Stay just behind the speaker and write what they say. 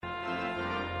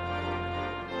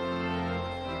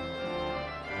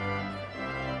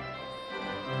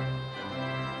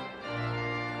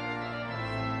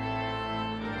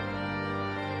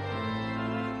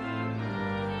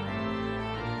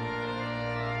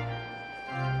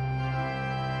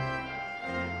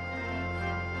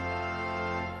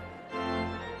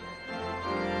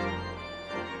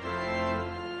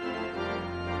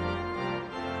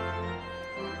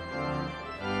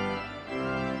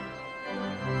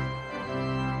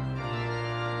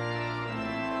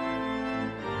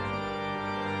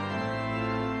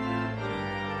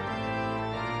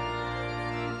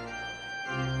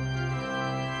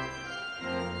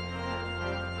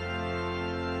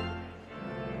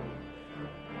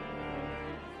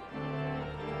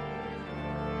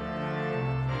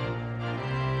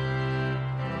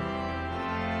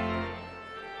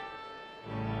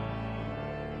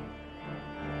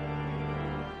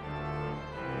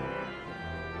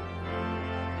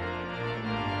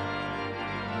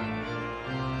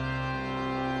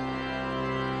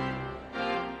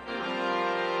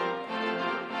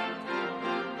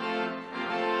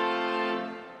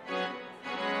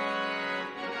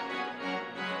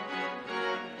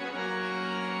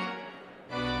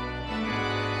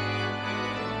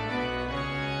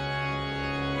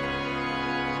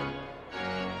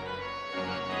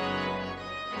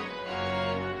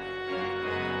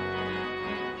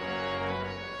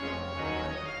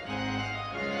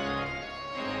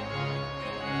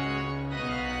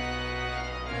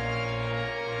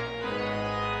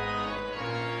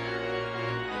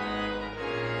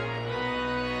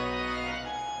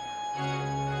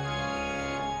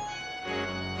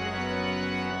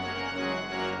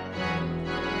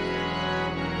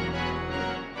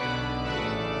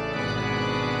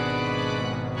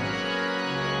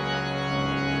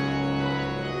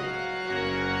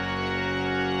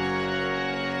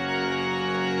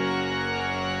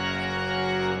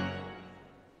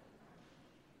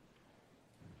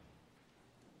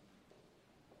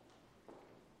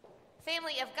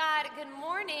Family of God, good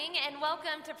morning and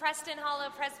welcome to Preston Hollow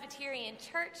Presbyterian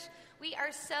Church. We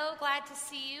are so glad to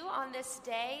see you on this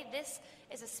day. This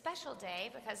is a special day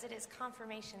because it is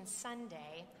Confirmation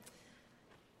Sunday.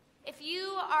 If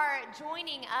you are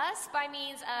joining us by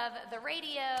means of the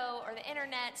radio or the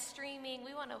internet streaming,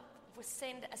 we want to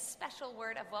send a special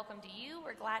word of welcome to you.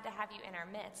 We're glad to have you in our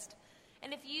midst.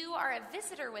 And if you are a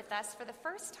visitor with us for the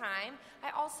first time,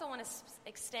 I also want to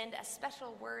extend a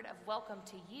special word of welcome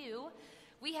to you.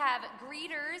 We have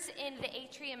greeters in the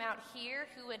atrium out here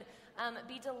who would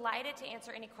be delighted to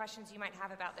answer any questions you might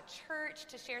have about the church,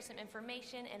 to share some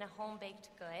information in a home-baked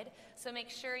good. So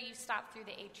make sure you stop through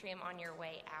the atrium on your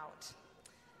way out.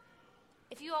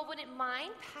 If you all wouldn't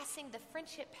mind passing the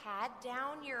friendship pad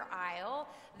down your aisle,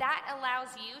 that allows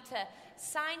you to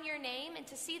sign your name and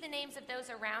to see the names of those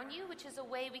around you, which is a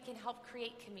way we can help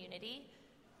create community.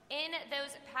 In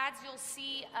those pads, you'll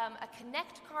see a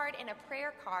connect card and a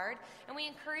prayer card, and we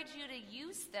encourage you to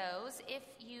use those if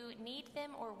you need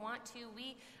them or want to.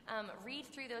 We read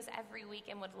through those every week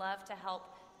and would love to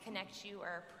help connect you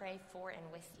or pray for and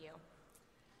with you.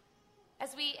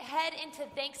 As we head into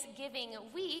Thanksgiving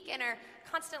week and are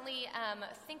constantly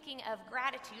thinking of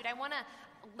gratitude, I want to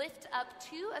lift up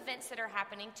two events that are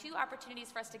happening, two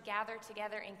opportunities for us to gather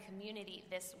together in community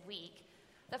this week.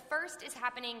 The first is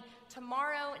happening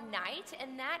tomorrow night,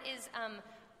 and that is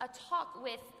a talk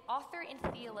with author and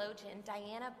theologian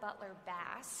Diana Butler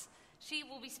Bass. She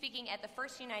will be speaking at the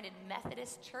First United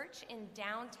Methodist Church in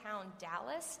downtown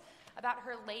Dallas about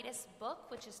her latest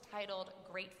book, which is titled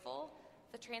Grateful: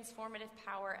 The Transformative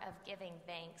Power of Giving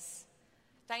Thanks.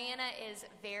 Diana is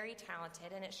very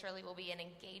talented, and it surely will be an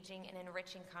engaging and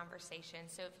enriching conversation.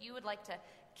 So if you would like to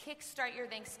kickstart your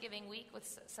Thanksgiving week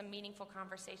with some meaningful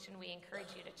conversation, we encourage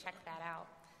you to check that out.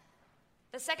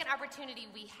 The second opportunity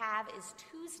we have is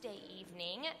Tuesday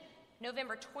evening,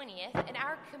 November 20th, and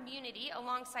our community,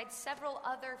 alongside several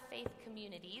other faith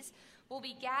communities, will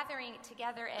be gathering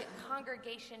together at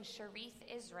Congregation Sharif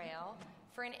Israel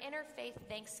for an interfaith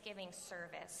Thanksgiving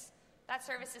service. That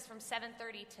service is from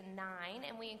 7:30 to 9,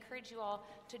 and we encourage you all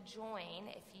to join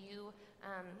if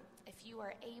you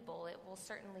are able. It will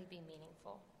certainly be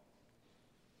meaningful.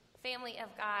 Family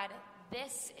of God,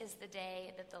 this is the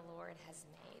day that the Lord has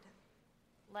made.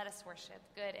 Let us worship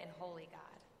good and holy God.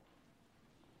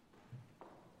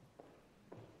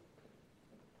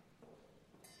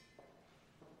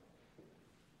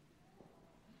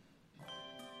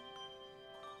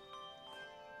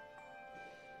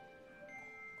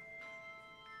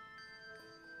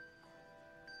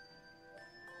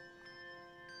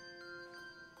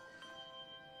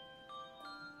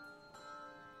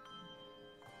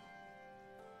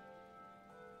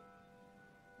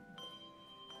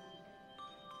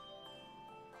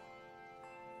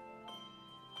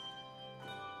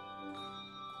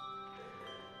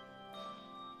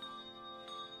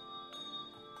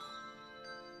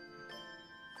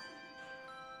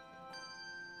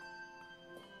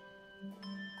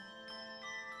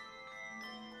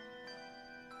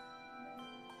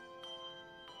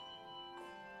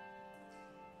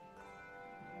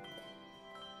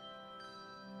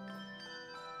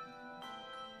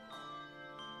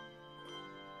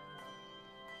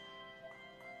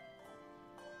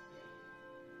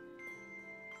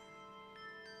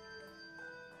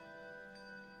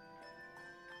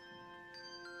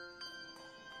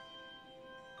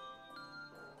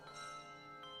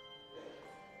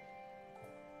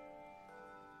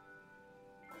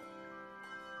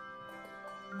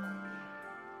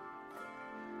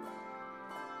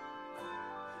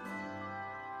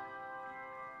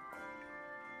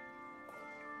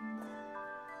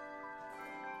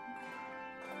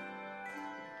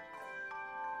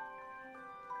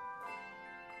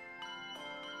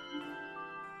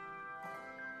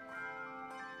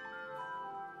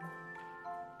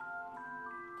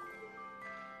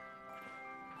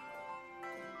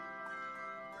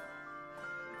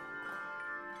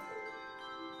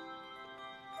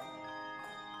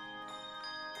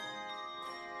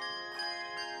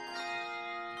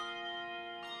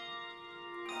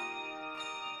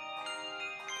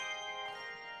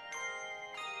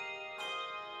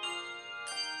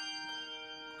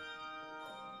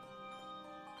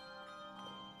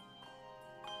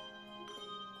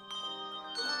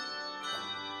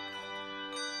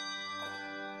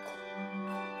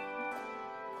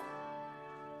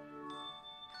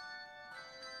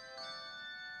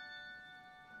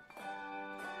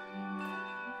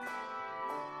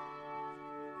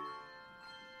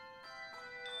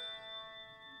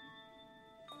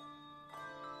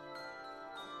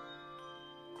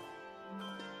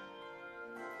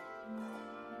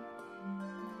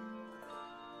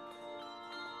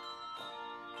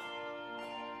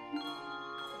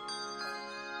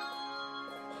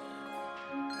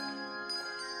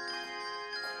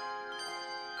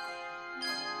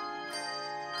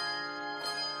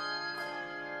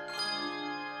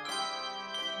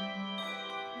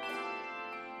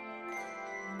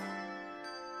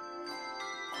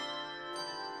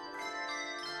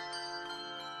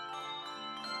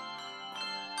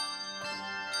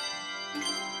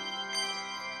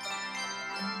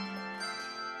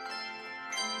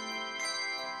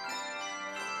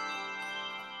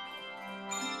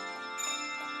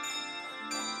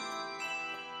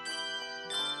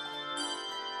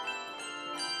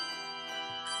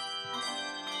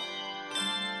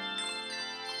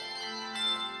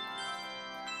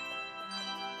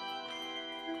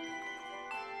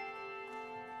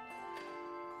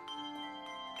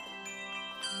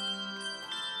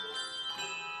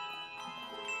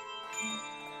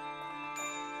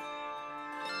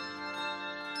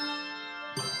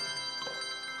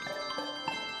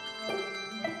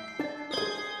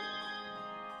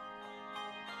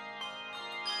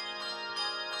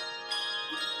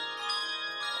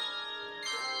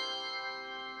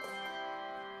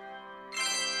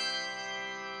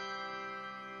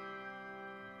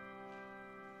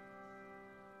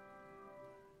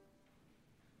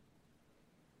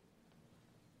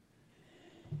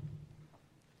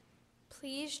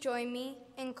 Please join me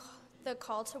in the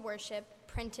call to worship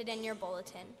printed in your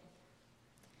bulletin.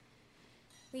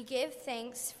 We give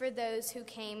thanks for those who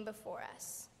came before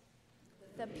us,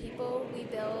 the people we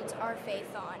build our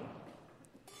faith on.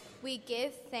 We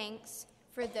give thanks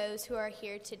for those who are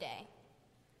here today,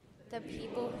 the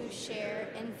people who share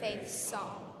in faith's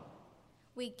song.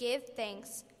 We give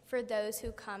thanks for those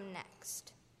who come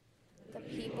next, the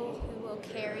people who will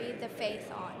carry the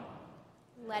faith on.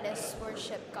 Let us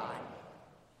worship God.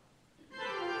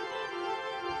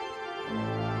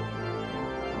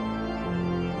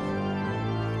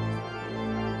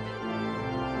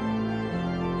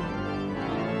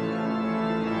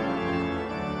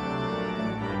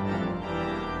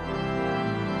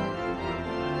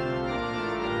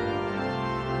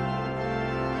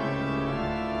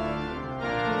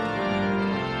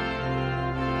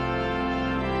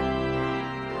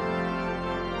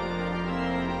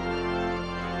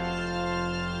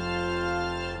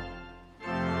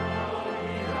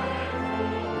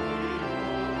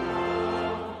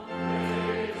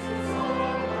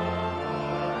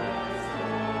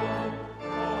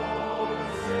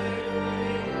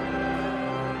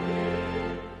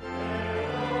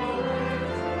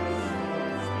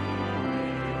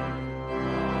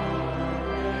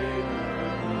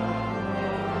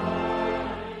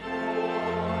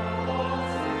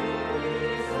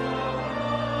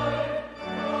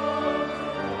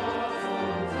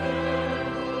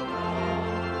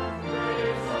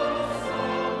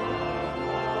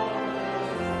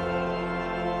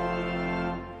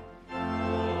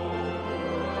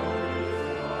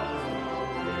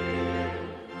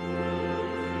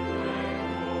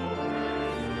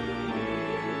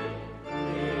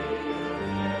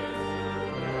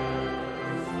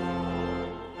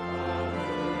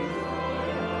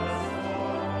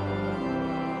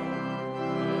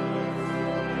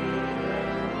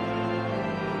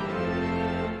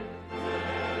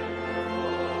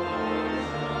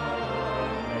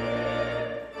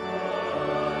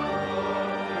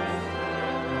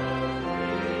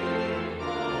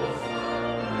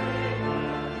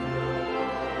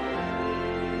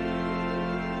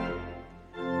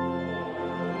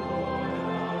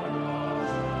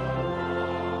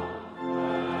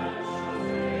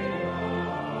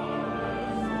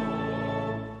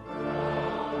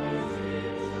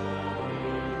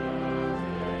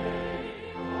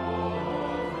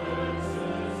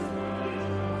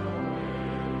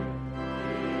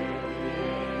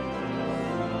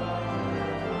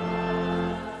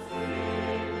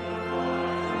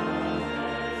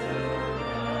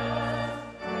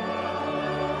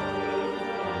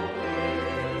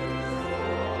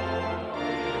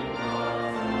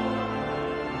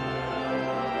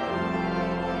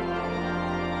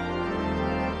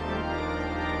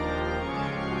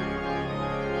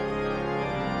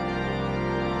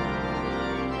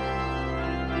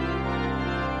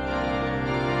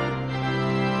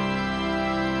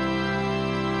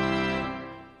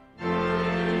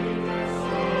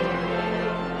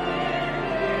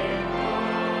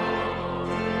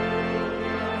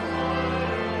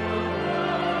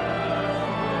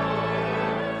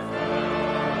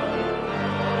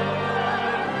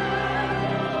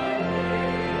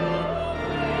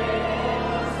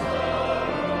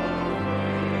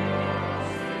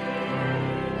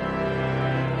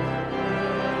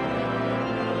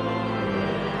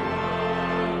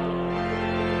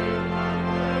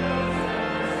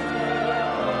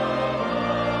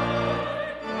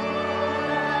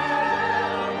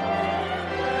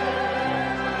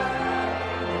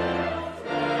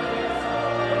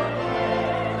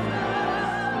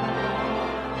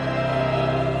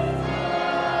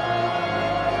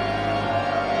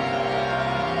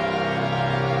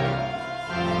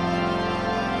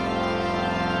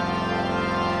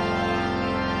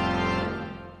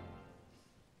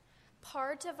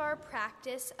 Part of our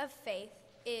practice of faith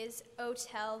is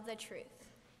tell the truth.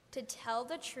 To tell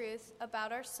the truth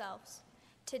about ourselves,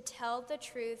 to tell the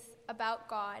truth about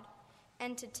God,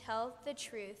 and to tell the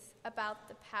truth about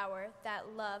the power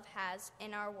that love has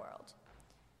in our world.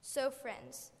 So,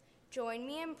 friends, join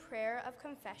me in prayer of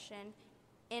confession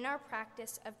in our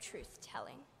practice of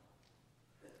truth-telling.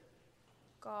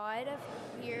 God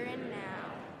of here and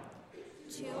now,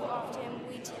 too often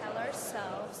we tell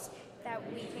ourselves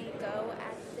that we can go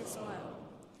at this alone,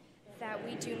 that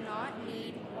we do not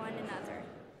need one another,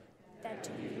 that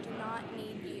we do not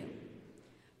need you.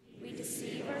 We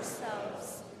deceive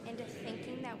ourselves into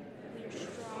thinking that we are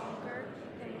stronger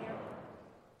than we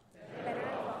are better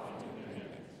off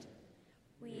independent.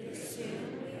 We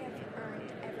assume we have earned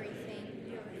everything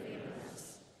you have given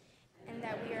us, and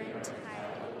that we are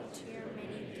entitled to your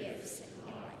many gifts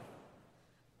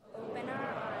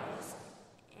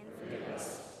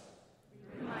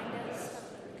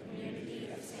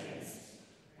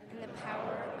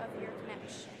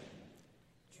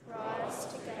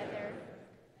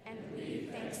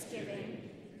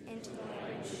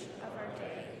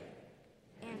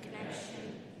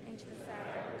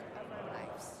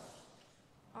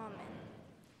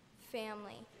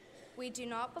family. We do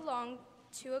not belong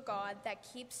to a God that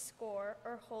keeps score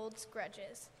or holds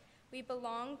grudges. We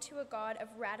belong to a God of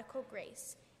radical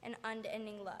grace and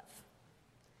unending love.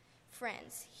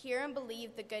 Friends, hear and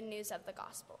believe the good news of the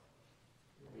gospel.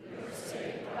 We are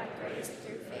saved by grace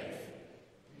through faith.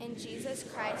 In Jesus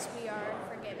Christ we are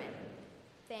forgiven.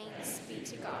 Thanks be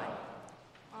to God.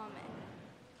 Amen.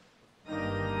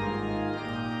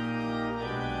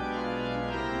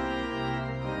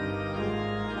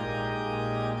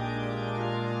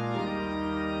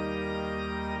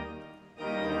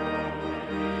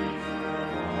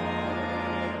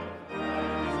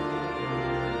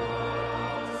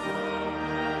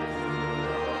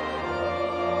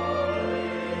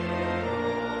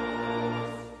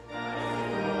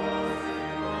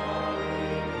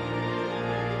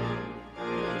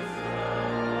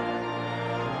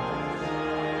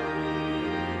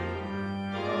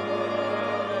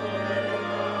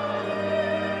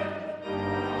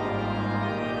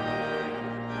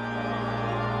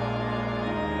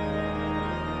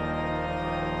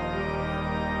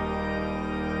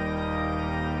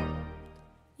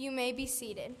 You may be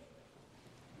seated.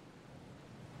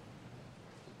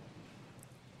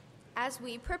 As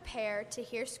we prepare to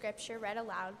hear Scripture read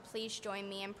aloud, please join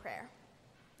me in prayer.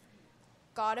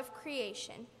 God of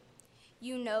creation,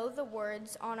 you know the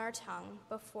words on our tongue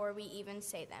before we even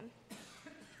say them.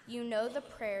 You know the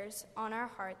prayers on our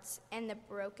hearts and the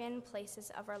broken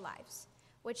places of our lives,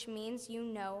 which means you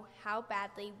know how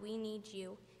badly we need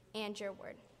you and your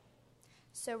word.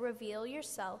 So reveal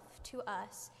yourself to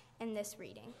us in this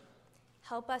reading.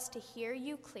 Help us to hear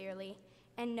you clearly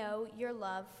and know your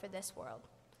love for this world,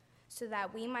 so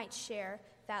that we might share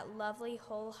that lovely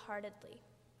wholeheartedly.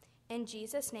 In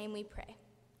Jesus' name we pray.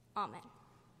 Amen.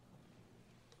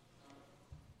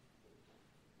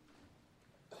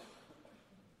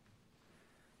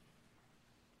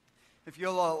 If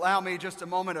you'll allow me just a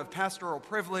moment of pastoral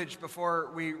privilege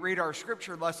before we read our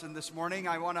scripture lesson this morning,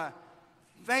 I want to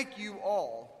thank you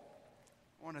all.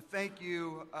 I want to thank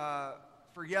you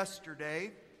for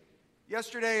yesterday.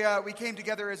 Yesterday, we came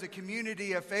together as a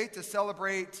community of faith to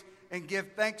celebrate and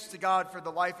give thanks to God for the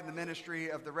life and the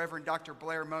ministry of the Reverend Dr.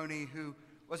 Blair Money, who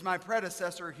was my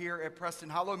predecessor here at Preston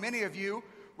Hollow. Many of you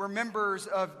were members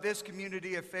of this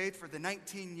community of faith for the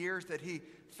 19 years that he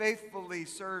faithfully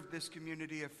served this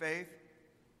community of faith.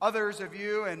 Others of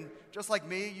you, and just like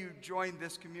me, you joined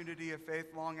this community of faith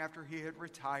long after he had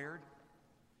retired.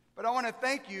 But I want to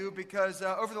thank you because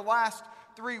over the last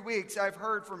 3 weeks, I've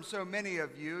heard from so many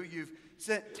of you. You've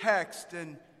sent text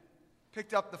and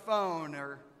picked up the phone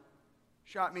or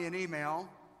shot me an email.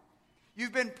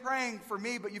 You've been praying for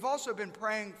me, but you've also been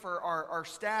praying for our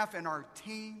staff and our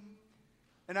team.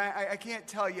 And I can't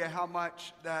tell you how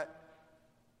much that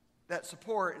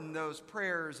support and those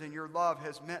prayers and your love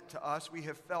has meant to us. We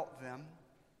have felt them.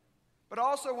 But I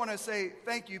also want to say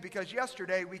thank you because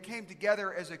yesterday we came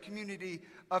together as a community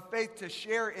of faith to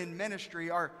share in ministry.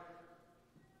 Our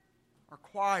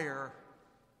choir,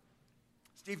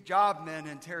 Steve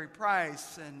Jobman and Terry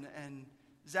Price and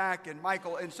Zach and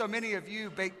Michael, and so many of you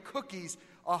baked cookies,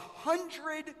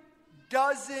 100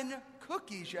 dozen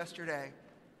cookies yesterday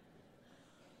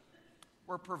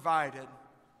were provided.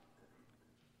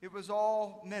 It was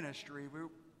all ministry.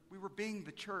 We were being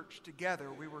the church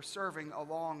together. We were serving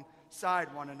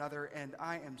alongside one another, and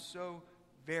I am so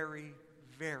very,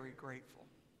 very grateful.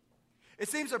 It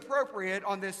seems appropriate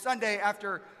on this Sunday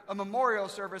after a memorial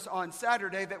service on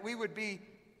Saturday that we would be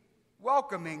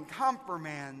welcoming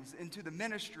confirmands into the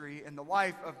ministry and the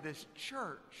life of this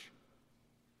church.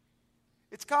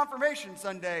 It's Confirmation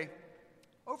Sunday.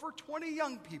 Over 20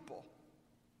 young people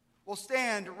will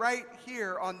stand right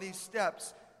here on these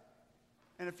steps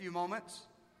in a few moments.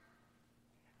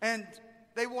 And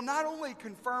they will not only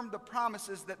confirm the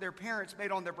promises that their parents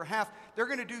made on their behalf, they're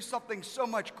going to do something so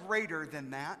much greater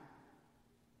than that.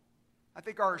 I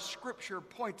think our scripture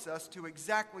points us to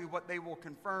exactly what they will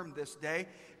confirm this day.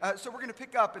 So we're going to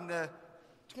pick up in the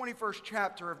 21st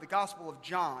chapter of the Gospel of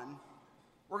John.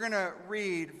 We're going to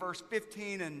read verse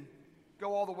 15 and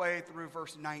go all the way through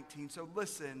verse 19. So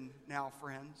listen now,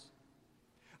 friends.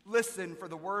 Listen for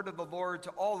the word of the Lord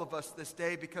to all of us this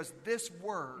day, because this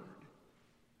word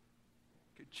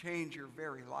could change your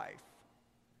very life.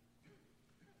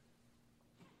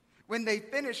 When they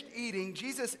finished eating,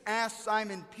 Jesus asked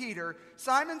Simon Peter,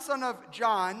 "Simon, son of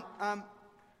John,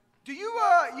 do you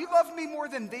love me more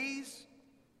than these?"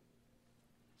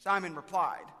 Simon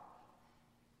replied,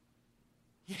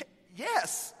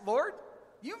 "Yes, Lord,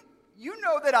 you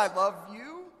know that I love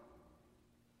you."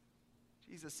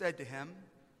 Jesus said to him,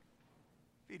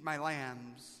 "Feed my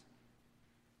lambs."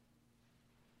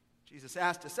 Jesus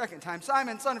asked a second time,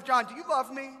 "Simon, son of John, do you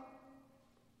love me?"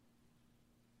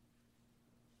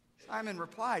 Simon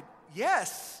replied,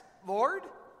 "Yes, Lord.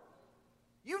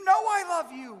 You know I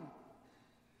love you."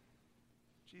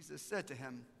 Jesus said to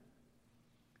him,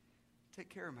 "Take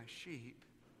care of my sheep."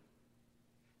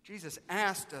 Jesus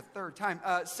asked a third time,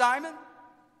 "Simon,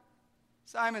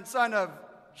 Simon, son of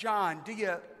John, do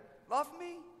you love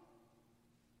me?"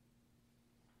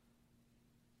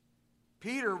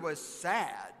 Peter was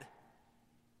sad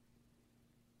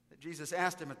that Jesus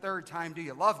asked him a third time, "Do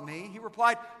you love me?" He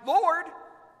replied, "Lord,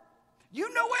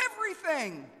 you know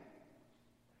everything.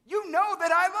 You know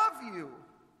that I love you."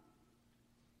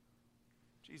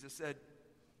 Jesus said,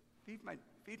 feed my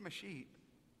sheep.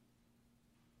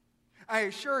 I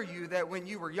assure you that when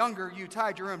you were younger, you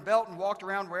tied your own belt and walked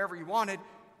around wherever you wanted.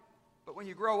 But when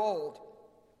you grow old,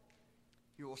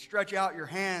 you will stretch out your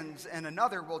hands and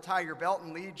another will tie your belt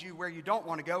and lead you where you don't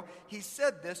want to go. He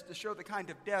said this to show the kind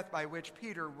of death by which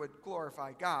Peter would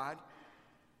glorify God.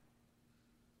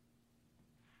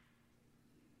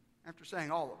 After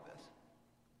saying all of this,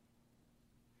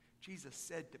 Jesus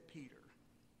said to Peter,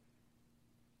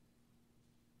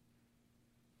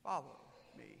 "Follow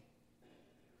me.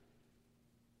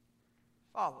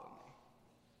 Follow me."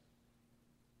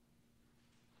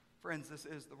 Friends, this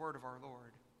is the word of our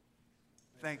Lord.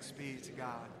 Thanks be to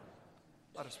God.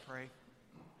 Let us pray.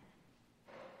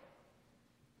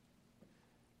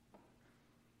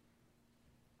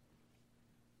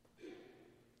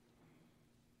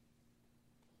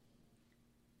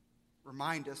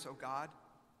 Remind us, O God.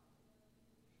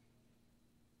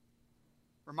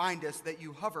 Remind us that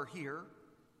you hover here.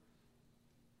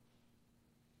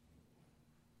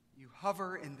 You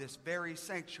hover in this very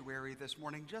sanctuary this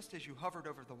morning, just as you hovered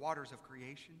over the waters of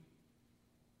creation.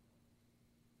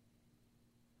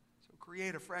 So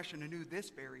create afresh and anew this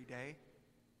very day.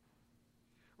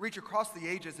 Reach across the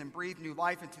ages and breathe new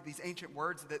life into these ancient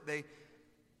words, that they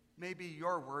may be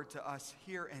your word to us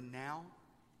here and now.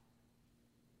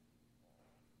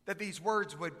 That these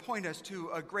words would point us to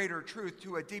a greater truth,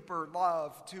 to a deeper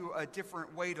love, to a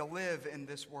different way to live in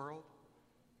this world.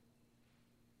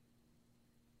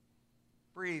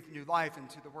 Breathe new life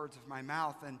into the words of my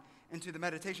mouth and into the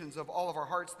meditations of all of our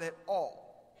hearts, that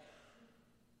all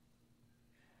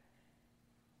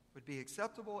would be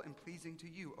acceptable and pleasing to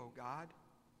you, O God,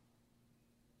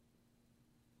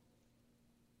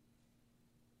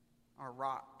 our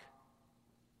rock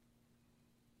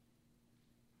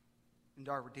and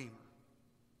our Redeemer.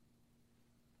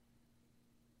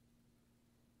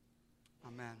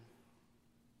 Amen.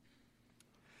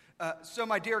 So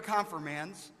my dear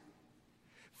confirmands,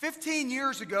 15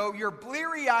 years ago, your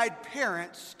bleary-eyed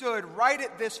parents stood right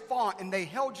at this font and they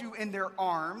held you in their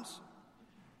arms.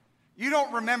 You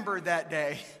don't remember that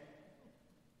day.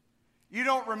 You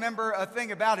don't remember a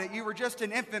thing about it. You were just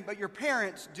an infant, but your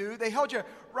parents do. They held you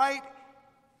right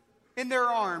in their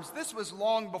arms. This was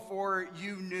long before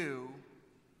you knew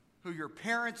who your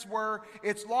parents were.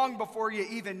 It's long before you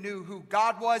even knew who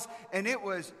God was, and it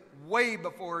was way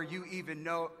before you even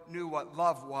knew what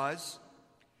love was.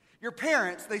 Your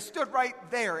parents, they stood right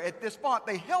there at this font.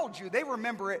 They held you. They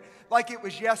remember it like it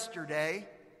was yesterday.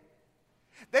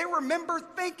 They remember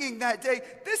thinking that day,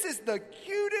 this is the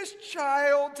cutest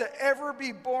child to ever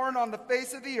be born on the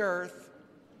face of the earth.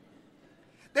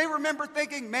 They remember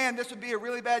thinking, man, this would be a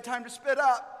really bad time to spit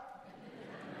up.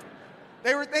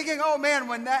 They were thinking, oh man,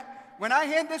 when I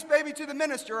hand this baby to the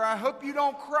minister, I hope you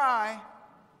don't cry.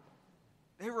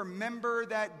 They remember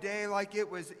that day like it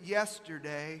was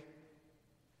yesterday.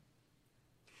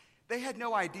 They had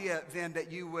no idea then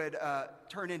that you would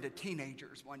turn into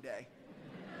teenagers one day.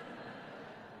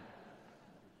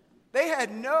 They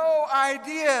had no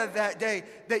idea that day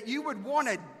that you would want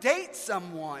to date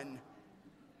someone.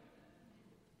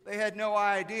 They had no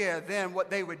idea then what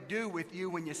they would do with you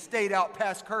when you stayed out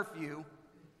past curfew.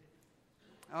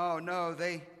 Oh no,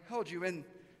 they held you in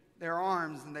their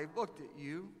arms and they looked at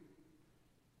you.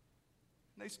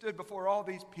 They stood before all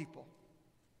these people.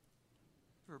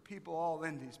 There were people all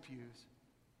in these pews.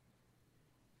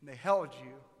 And they held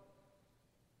you.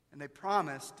 And they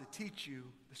promised to teach you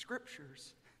the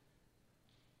scriptures.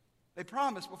 They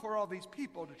promised before all these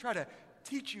people to try to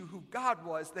teach you who God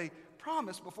was. They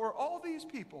promised before all these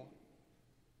people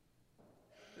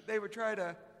that they would try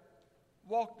to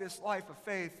walk this life of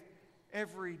faith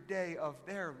every day of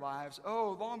their lives.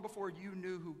 Oh, long before you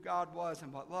knew who God was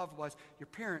and what love was, your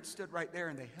parents stood right there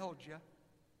and they held you.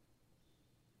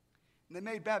 And they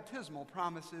made baptismal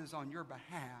promises on your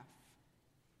behalf.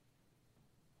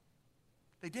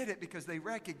 They did it because they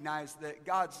recognized that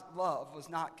God's love was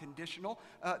not conditional,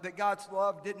 that God's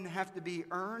love didn't have to be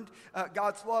earned.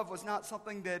 God's love was not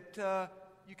something that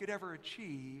you could ever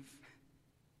achieve.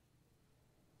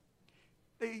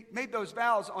 They made those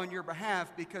vows on your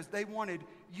behalf because they wanted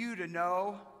you to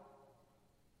know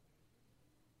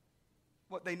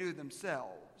what they knew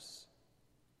themselves,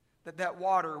 that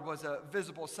water was a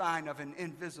visible sign of an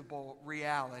invisible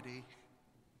reality.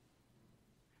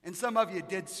 And some of you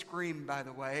did scream, by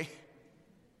the way.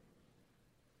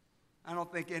 I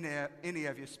don't think any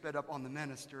of you spit up on the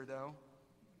minister, though.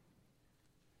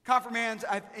 Confirmands,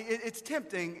 it's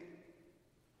tempting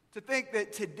to think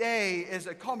that today is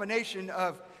a culmination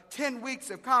of 10 weeks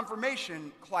of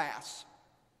confirmation class.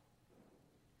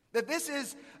 That this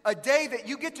is a day that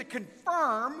you get to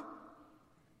confirm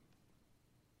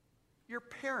your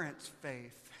parents'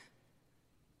 faith.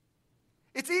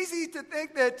 It's easy to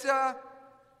think that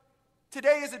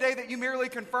today is a day that you merely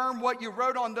confirm what you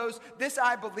wrote on those "This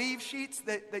I Believe" sheets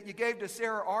that you gave to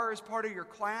Sarah R. as part of your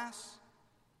class.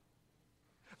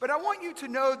 But I want you to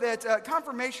know that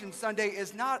Confirmation Sunday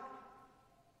is not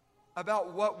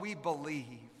about what we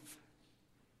believe.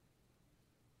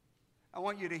 I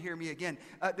want you to hear me again.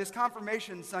 This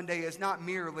Confirmation Sunday is not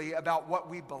merely about what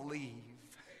we believe.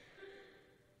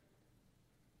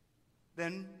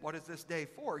 Then what is this day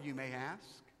for, you may ask?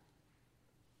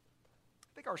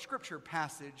 I think our scripture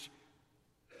passage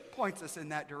points us in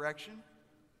that direction.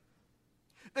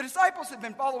 The disciples had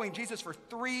been following Jesus for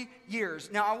 3 years.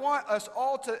 Now, I want us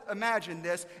all to imagine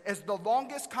this as the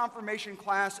longest confirmation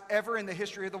class ever in the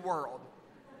history of the world.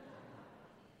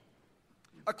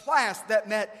 A class that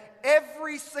met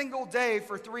every single day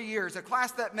for 3 years. A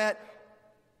class that met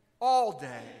all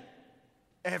day,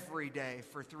 every day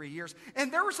for 3 years.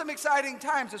 And there were some exciting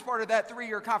times as part of that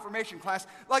 3-year confirmation class.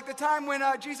 Like the time when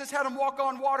Jesus had them walk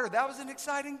on water. That was an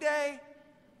exciting day.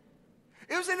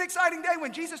 It was an exciting day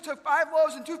when Jesus took 5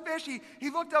 loaves and 2 fish. He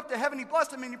looked up to heaven, he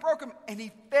blessed them, and he broke them, and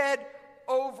he fed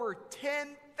over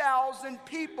 10,000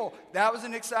 people. That was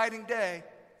an exciting day.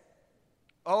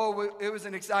 Oh, it was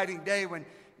an exciting day when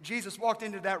Jesus walked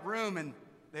into that room, and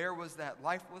there was that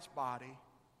lifeless body.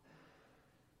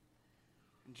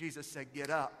 And Jesus said, "Get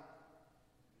up."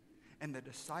 And the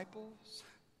disciples,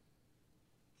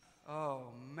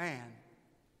 oh man,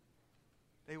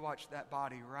 they watched that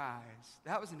body rise.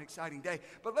 That was an exciting day.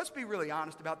 But let's be really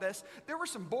honest about this. There were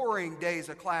some boring days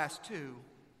of class too.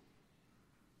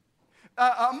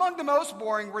 Among the most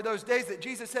boring were those days that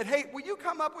Jesus said, "Hey, will you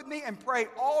come up with me and pray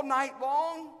all night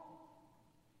long?"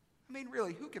 I mean,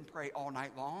 really, who can pray all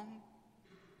night long?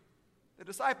 The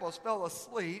disciples fell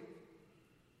asleep.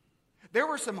 There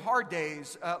were some hard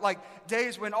days, like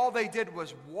days when all they did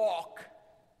was walk.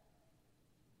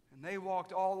 And they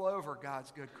walked all over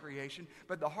God's good creation.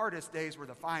 But the hardest days were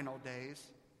the final days.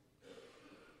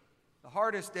 The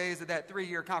hardest days of that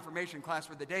 3-year confirmation class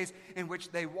were the days in which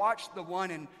they watched the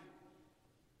one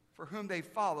for whom they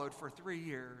followed for 3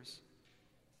 years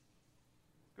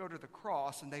go to the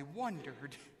cross, and they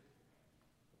wondered,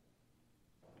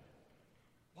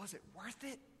 was it worth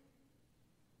it?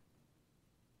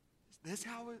 Is this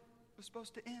how it was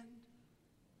supposed to end?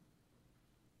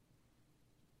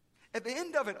 At the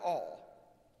end of it all,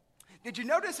 did you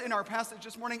notice in our passage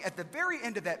this morning, at the very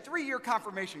end of that 3-year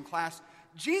confirmation class,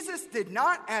 Jesus did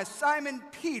not ask Simon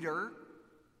Peter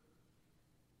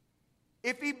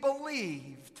if he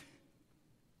believed.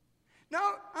 No,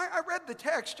 I read the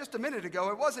text just a minute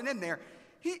ago. It wasn't in there.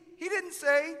 He didn't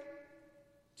say,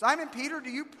 "Simon Peter, do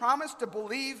you promise to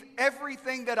believe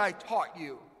everything that I taught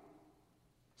you?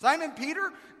 Simon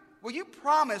Peter, will you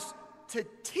promise to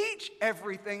teach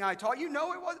everything I taught you?"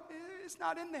 No, it's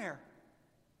not in there.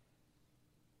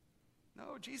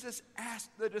 No, Jesus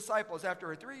asked the disciples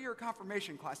after a 3-year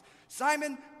confirmation class,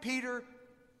 "Simon Peter,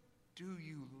 do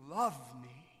you love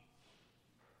me?"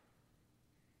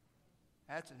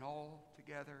 That's an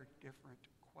altogether different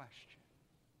question.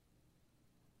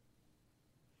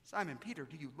 Simon Peter,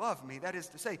 do you love me? That is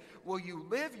to say, will you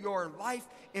live your life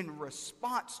in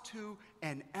response to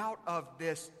and out of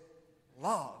this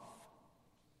love?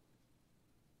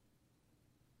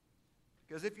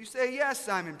 Because if you say yes,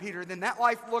 Simon Peter, then that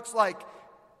life looks like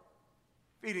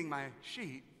feeding my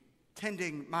sheep,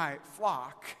 tending my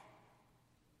flock.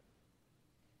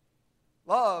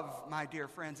 Love, my dear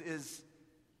friends, is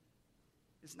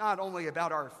not only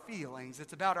about our feelings,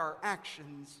 it's about our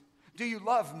actions. Do you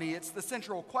love me? It's the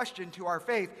central question to our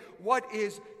faith. What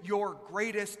is your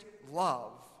greatest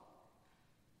love?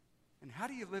 And how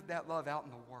do you live that love out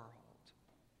in the world?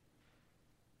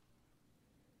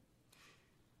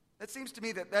 That seems to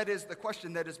me that is the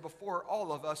question that is before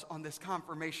all of us on this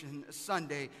Confirmation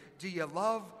Sunday. Do you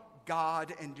love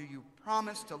God, and do you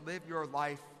promise to live your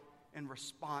life in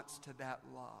response to that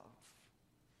love?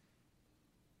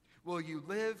 Will you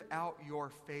live out your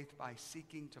faith by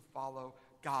seeking to follow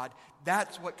God?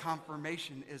 That's what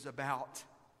confirmation is about.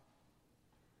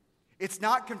 It's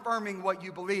not confirming what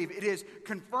you believe. It is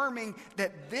confirming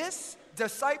that this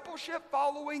discipleship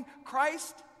following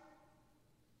Christ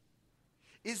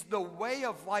is the way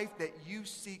of life that you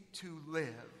seek to live.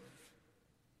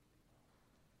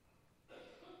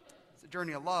 It's a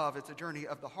journey of love. It's a journey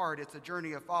of the heart. It's a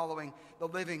journey of following the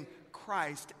living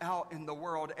Christ out in the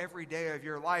world every day of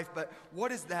your life. But what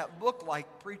does that look like,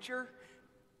 preacher?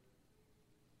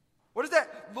 What does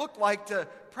that look like to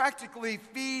practically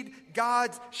feed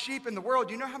God's sheep in the world?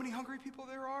 Do you know how many hungry people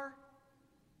there are?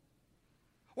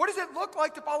 What does it look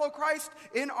like to follow Christ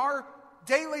in our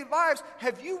daily lives?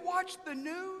 Have you watched the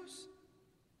news?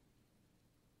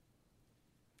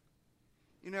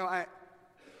 You know, I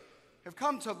have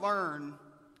come to learn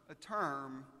a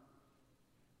term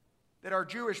that our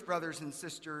Jewish brothers and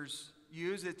sisters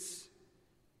use. It's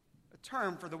a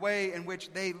term for the way in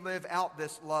which they live out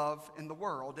this love in the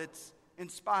world. It's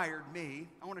inspired me.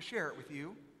 I want to share it with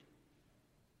you.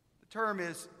 The term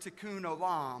is tikkun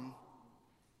olam,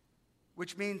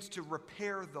 which means to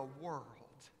repair the world.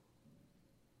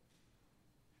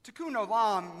 Tikkun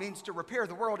olam means to repair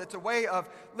the world. It's a way of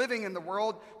living in the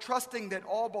world, trusting that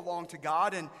all belong to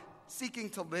God and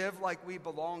seeking to live like we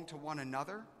belong to one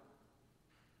another.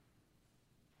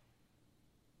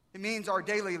 It means our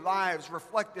daily lives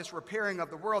reflect this repairing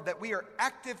of the world, that we are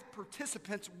active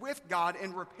participants with God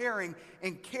in repairing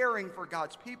and caring for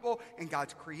God's people and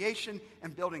God's creation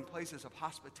and building places of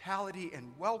hospitality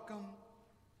and welcome.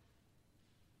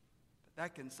 But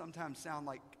that can sometimes sound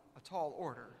like a tall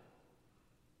order.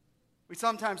 We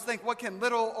sometimes think, what can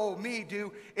little old me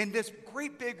do in this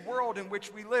great big world in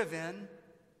which we live in?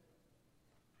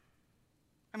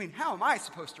 I mean, how am I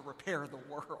supposed to repair the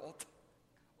world?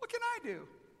 What can I do?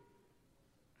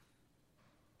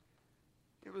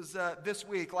 It was this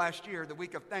week, last year, the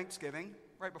week of Thanksgiving,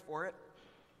 right before it.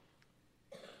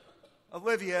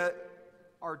 Olivia,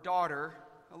 our daughter,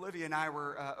 Olivia and I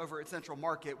were over at Central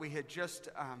Market. We had just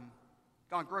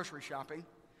gone grocery shopping.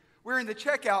 We were in the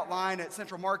checkout line at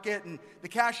Central Market, and the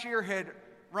cashier had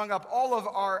rung up all of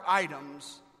our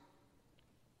items.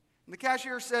 And the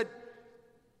cashier said,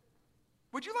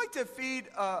 "Would you like to feed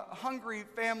a hungry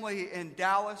family in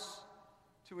Dallas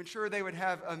to ensure they would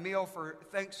have a meal for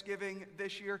Thanksgiving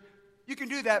this year? You can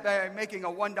do that by making a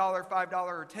 $1,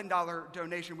 $5, or $10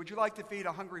 donation. Would you like to feed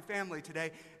a hungry family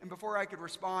today?" And before I could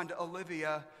respond,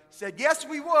 Olivia said, "Yes,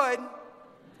 we would."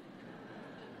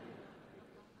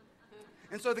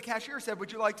 And so the cashier said,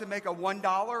 "Would you like to make a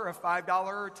 $1, a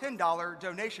 $5, or $10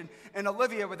 donation?" And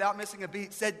Olivia, without missing a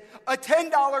beat, said, "A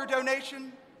 $10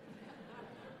 donation."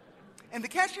 And the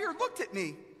cashier looked at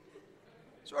me,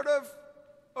 sort of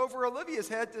over Olivia's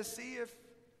head, to see if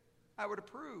I would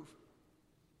approve.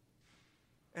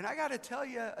 And I got to tell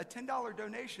you, a $10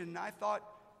 donation, I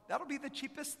thought, that'll be the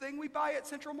cheapest thing we buy at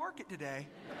Central Market today.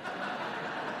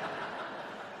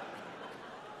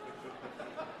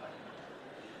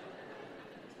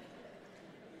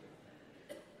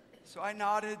 So I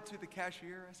nodded to the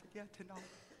cashier. I said, "Yeah, $10.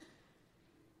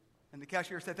 And the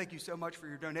cashier said, "Thank you so much for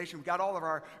your donation." We got all of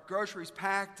our groceries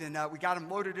packed, and we got them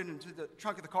loaded into the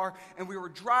trunk of the car, and we were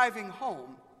driving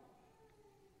home.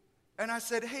 And I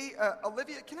said, "Hey,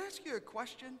 Olivia, can I ask you a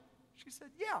question?" She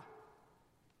said, "Yeah."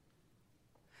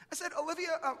 I said,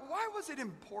 "Olivia, why was it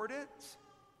important?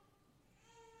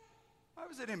 Why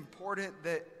was it important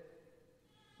that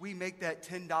we make that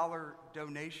 $10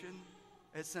 donation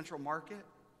at Central Market?"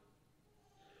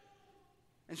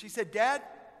 And she said, "Dad,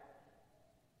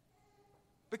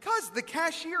 because the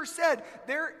cashier said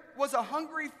there was a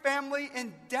hungry family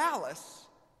in Dallas,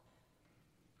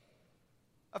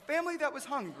 a family that was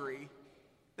hungry,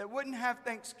 that wouldn't have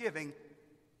Thanksgiving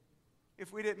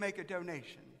if we didn't make a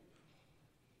donation.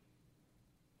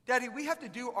 Daddy, we have to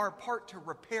do our part to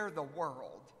repair the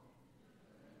world."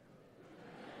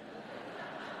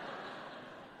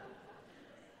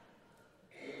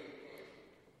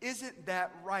 "Isn't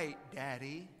that right,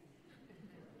 Daddy?"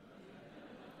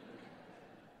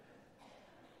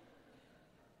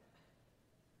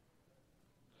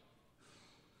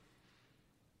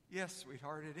 "Yes,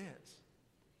 sweetheart, it is."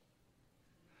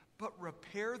 "But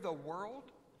repair the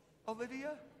world,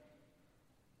 Olivia?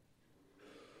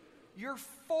 You're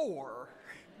 4.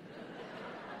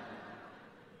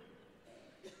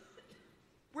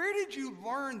 Where did you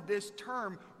learn this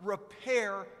term,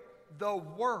 repair the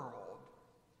world?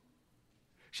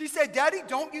 She said, Daddy,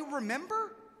 don't you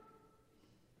remember?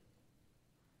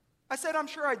 I said, I'm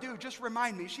sure I do. Just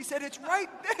remind me. She said, it's right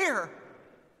there.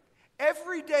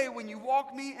 Every day when you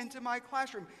walk me into my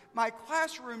classroom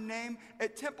name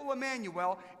at Temple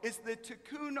Emmanuel is the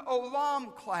Tikkun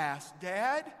Olam class,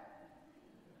 Dad.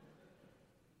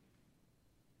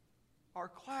 Our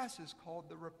class is called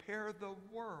the Repair the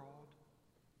World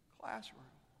classroom.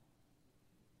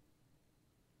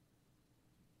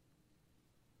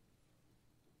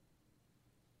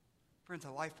 Friends,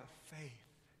 a life of faith,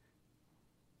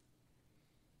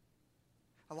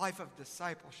 a life of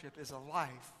discipleship is a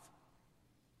life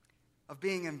of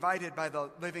being invited by the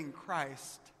living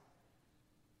Christ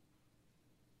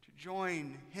to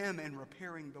join him in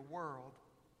repairing the world.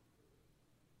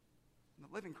 And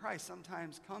the living Christ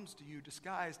sometimes comes to you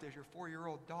disguised as your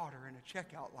 4-year-old daughter in a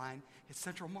checkout line at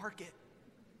Central Market.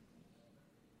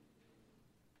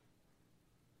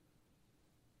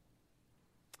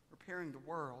 Repairing the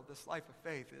world, this life of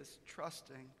faith, is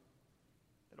trusting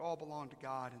that all belong to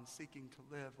God and seeking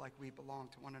to live like we belong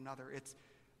to one another. It's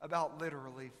about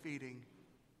literally feeding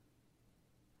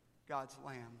God's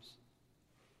lambs.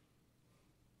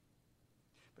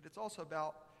 But it's also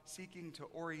about seeking to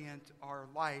orient our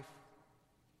life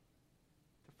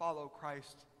to follow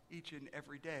Christ each and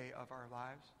every day of our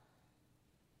lives.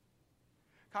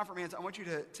 Confirmands, I want you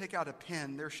to take out a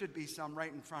pen. There should be some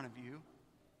right in front of you.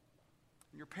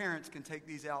 Your parents can take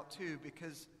these out too,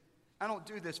 because I don't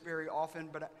do this very often,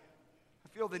 but I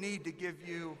feel the need to give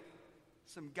you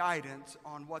some guidance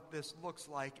on what this looks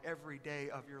like every day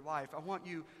of your life. I want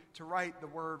you to write the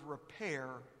word repair.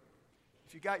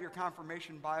 If you got your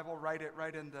confirmation Bible, write it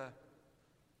right in the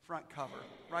front cover.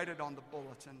 Write it on the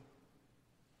bulletin.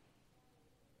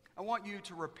 I want you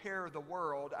to repair the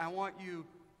world. I want you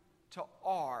to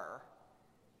R.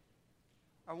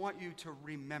 I want you to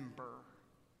remember.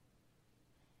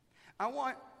 I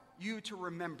want you to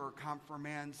remember,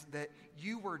 confirmands, that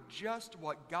you were just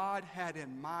what God had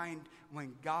in mind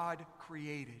when God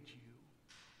created you.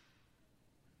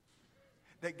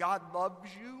 That God loves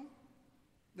you,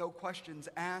 no questions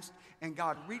asked, and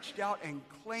God reached out and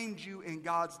claimed you in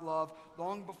God's love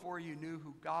long before you knew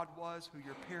who God was, who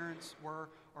your parents were,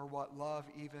 or what love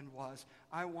even was.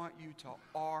 I want you to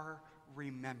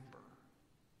remember.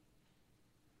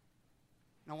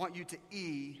 And I want you to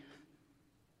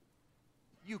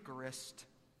Eucharist.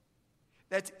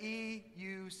 That's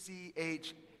Eucharist.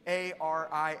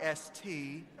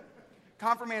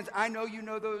 Confirmands, I know you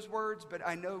know those words, but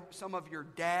I know some of your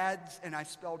dads, and I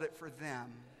spelled it for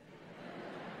them.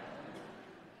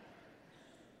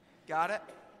 Got it?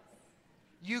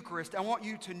 Eucharist. I want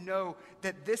you to know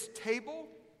that this table,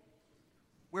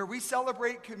 where we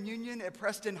celebrate communion at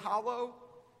Preston Hollow,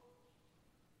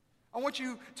 I want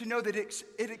you to know that it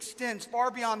extends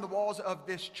far beyond the walls of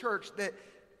this church, that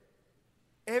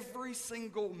every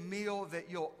single meal that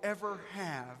you'll ever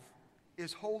have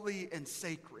is holy and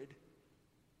sacred.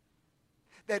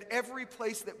 That every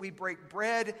place that we break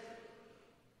bread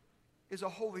is a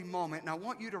holy moment. And I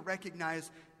want you to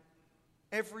recognize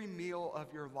every meal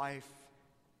of your life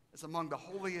as among the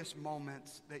holiest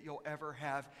moments that you'll ever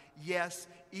have. Yes,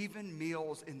 even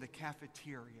meals in the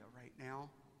cafeteria right now.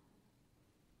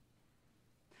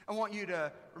 I want you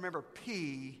to remember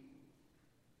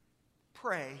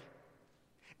pray.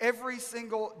 Every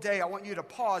single day, I want you to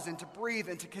pause and to breathe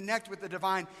and to connect with the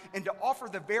divine and to offer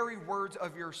the very words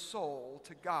of your soul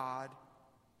to God.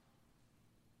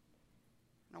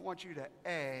 And I want you to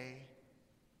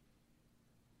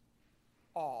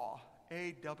awe,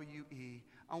 A-W-E.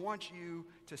 I want you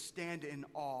to stand in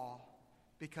awe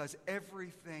because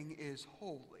everything is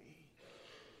holy.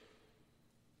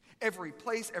 Every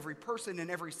place, every person,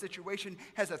 and every situation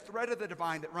has a thread of the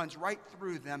divine that runs right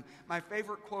through them. My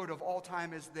favorite quote of all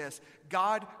time is this: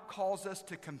 God calls us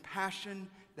to compassion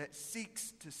that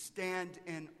seeks to stand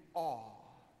in awe.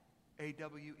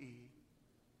 A-W-E.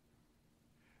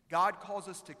 God calls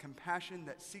us to compassion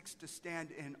that seeks to stand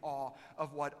in awe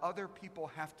of what other people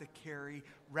have to carry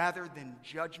rather than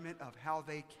judgment of how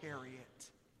they carry it.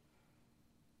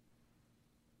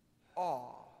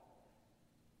 Awe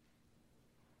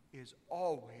is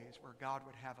always where God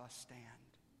would have us stand.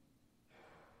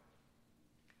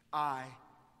 I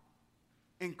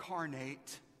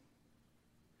incarnate.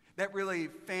 That really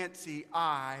fancy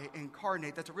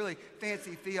incarnate, that's a really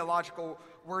fancy theological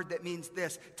word that means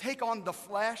this: take on the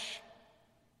flesh,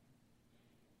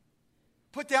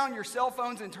 put down your cell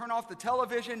phones and turn off the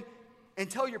television,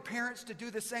 and tell your parents to do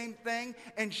the same thing,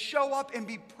 and show up and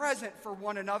be present for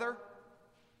one another.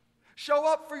 Show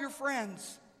up for your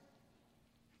friends.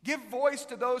 Give voice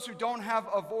to those who don't have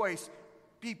a voice.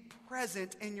 Be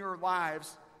present in your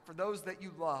lives for those that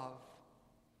you love.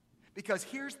 Because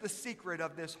here's the secret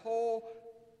of this whole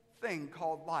thing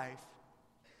called life.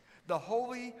 The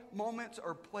holy moments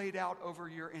are played out over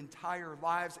your entire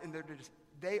lives, and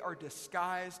they are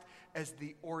disguised as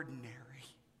the ordinary.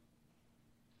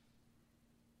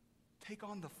 Take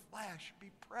on the flesh,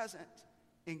 be present,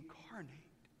 incarnate.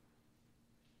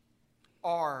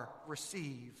 R,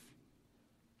 receive.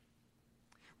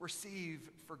 Receive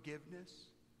forgiveness.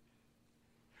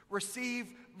 Receive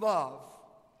love.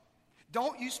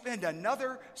 Don't you spend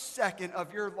another second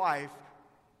of your life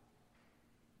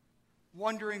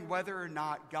wondering whether or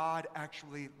not God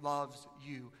actually loves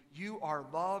you. You are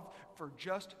loved for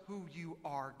just who you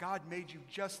are. God made you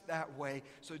just that way,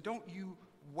 so don't you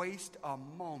waste a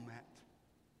moment.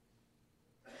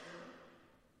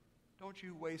 Don't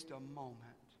you waste a moment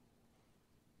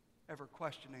ever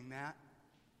questioning that.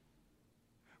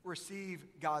 Receive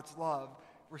God's love,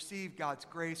 receive God's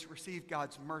grace, receive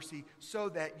God's mercy, so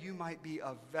that you might be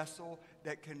a vessel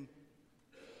that can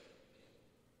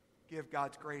give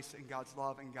God's grace and God's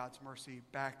love and God's mercy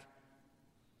back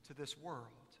to this world.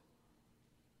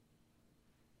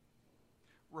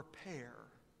 Repair.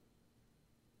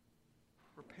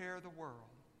 Repair the world.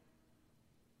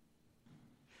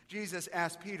 Jesus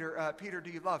asked Peter, Peter, do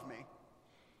you love me?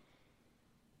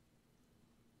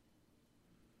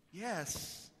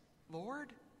 Yes,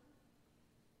 Lord.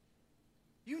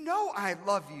 You know I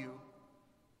love you.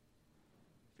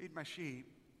 Feed my sheep.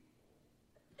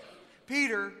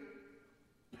 Peter,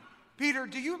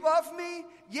 do you love me?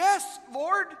 Yes,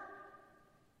 Lord.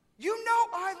 You know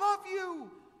I love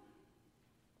you.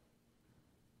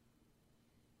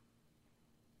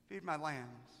 Feed my lambs.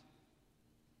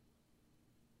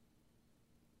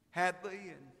 Hadley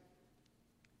and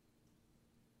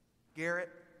Garrett,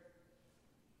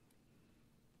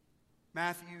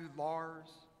 Matthew, Lars,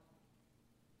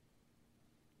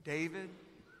 David,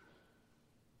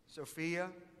 Sophia,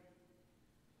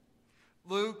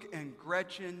 Luke and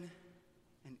Gretchen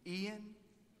and Ian,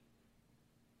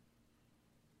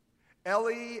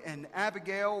 Ellie and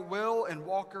Abigail, Will and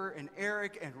Walker and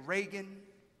Eric and Reagan,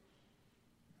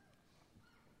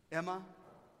 Emma,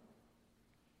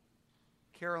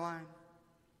 Caroline,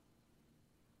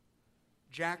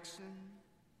 Jackson,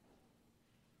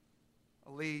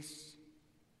 Elise,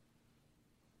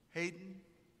 Hayden,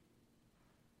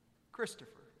 Christopher,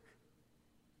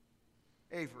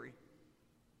 Avery,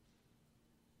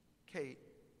 Kate,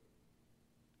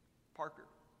 Parker.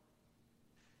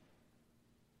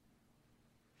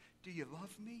 Do you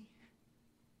love me?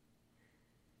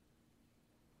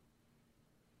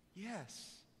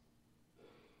 Yes.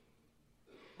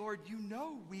 Lord, you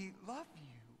know we love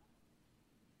you.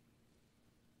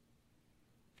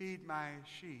 Feed my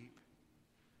sheep.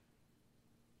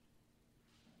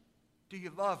 Do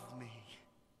you love me?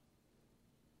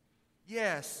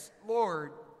 Yes,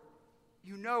 Lord,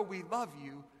 you know we love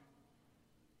you.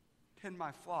 Tend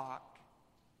my flock.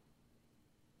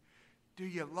 Do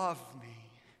you love me?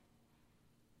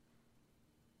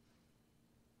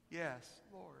 Yes,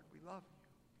 Lord, we love you.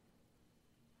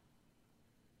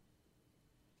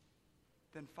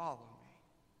 Then follow me.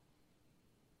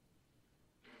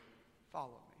 Follow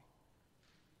me.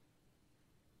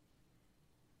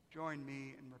 Join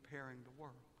me in repairing the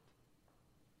world.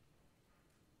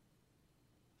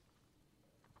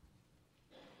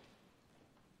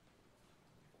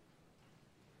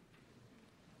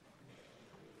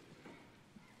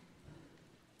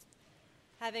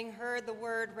 Having heard the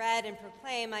word read and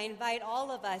proclaimed, I invite all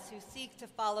of us who seek to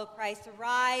follow Christ to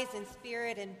rise in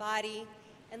spirit and body,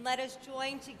 and let us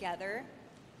join together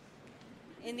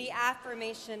in the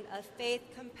affirmation of faith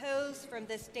composed from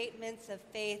the statements of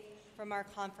faith from our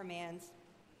confirmands.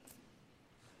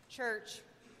 Church,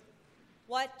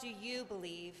 what do you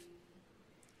believe?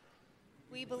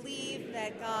 We believe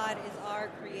that God is our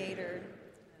creator,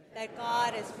 that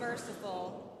God is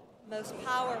merciful, most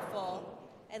powerful,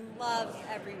 and loves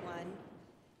everyone,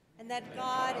 and that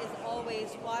God is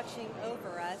always watching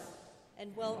over us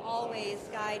and will always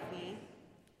guide me.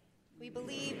 We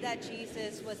believe that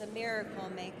Jesus was a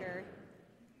miracle maker.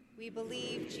 We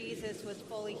believe Jesus was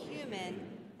fully human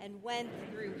and went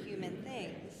through human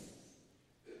things.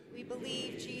 We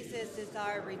believe Jesus is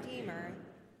our Redeemer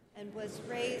and was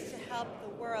raised to help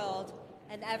the world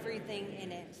and everything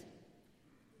in it.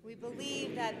 We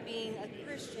believe that being a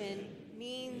Christian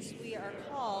means we are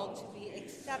called to be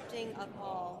accepting of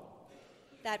all,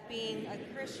 that being a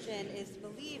Christian is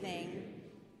believing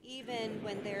even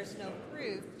when there's no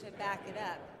proof to back it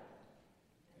up,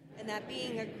 and that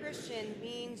being a Christian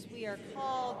means we are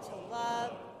called to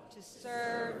love, to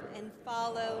serve and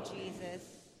follow Jesus.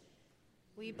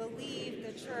 We believe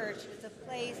the church is a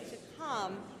place to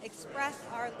come, express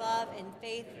our love and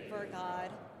faith for God.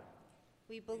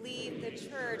 We believe the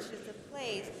church is a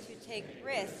place to take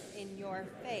risks in your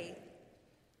faith.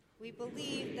 We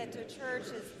believe that the church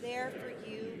is there for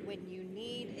you when you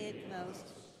need it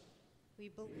most. We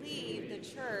believe the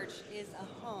church is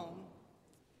a home.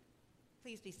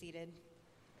 Please be seated.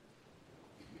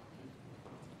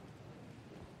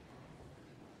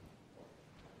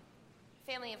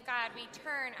 Family of God, we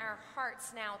turn our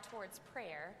hearts now towards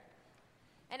prayer.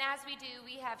 And as we do,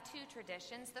 we have two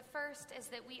traditions. The first is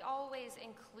that we always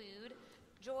include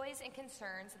joys and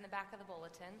concerns in the back of the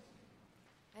bulletin.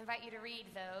 I invite you to read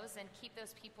those and keep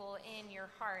those people in your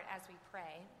heart as we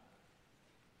pray.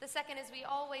 The second is we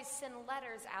always send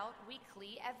letters out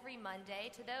weekly, every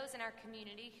Monday, to those in our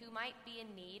community who might be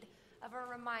in need of a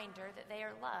reminder that they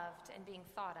are loved and being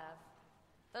thought of.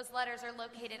 Those letters are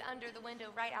located under the window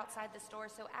right outside the store,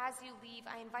 so as you leave,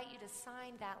 I invite you to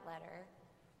sign that letter,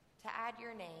 to add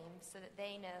your name so that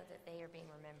they know that they are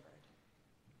being remembered.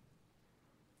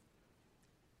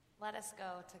 Let us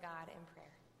go to God in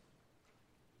prayer.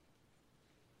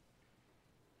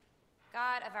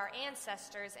 God of our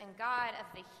ancestors and God of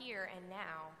the here and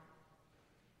now,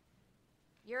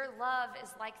 your love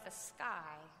is like the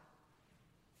sky,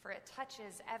 for it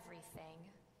touches everything,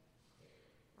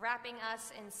 wrapping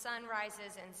us in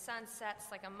sunrises and sunsets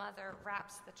like a mother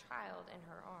wraps the child in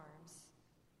her arms.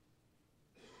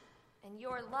 And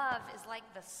your love is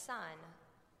like the sun,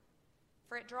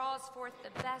 for it draws forth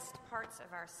the best parts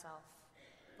of ourself,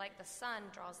 like the sun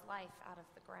draws life out of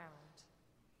the ground.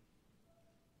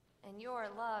 And your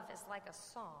love is like a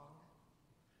song,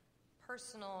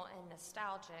 personal and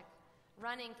nostalgic,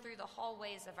 running through the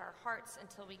hallways of our hearts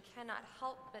until we cannot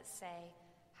help but say,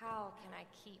 how can I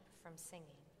keep from singing?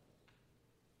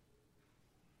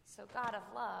 So God of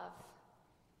love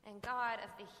and God of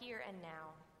the here and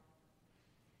now,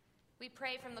 we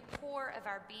pray from the core of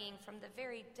our being, from the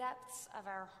very depths of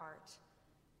our heart,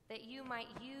 that you might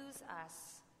use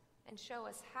us and show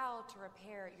us how to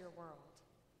repair your world.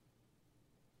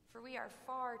 For we are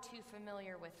far too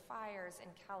familiar with fires in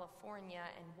California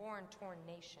and war-torn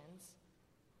nations,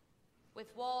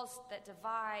 with walls that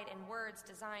divide and words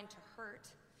designed to hurt,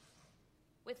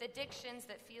 with addictions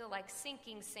that feel like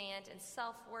sinking sand and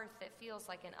self-worth that feels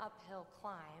like an uphill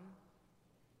climb.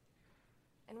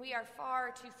 And we are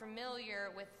far too familiar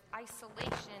with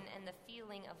isolation and the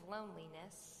feeling of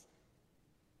loneliness,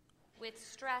 with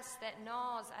stress that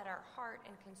gnaws at our heart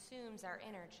and consumes our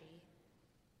energy,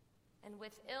 and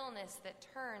with illness that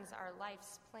turns our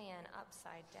life's plan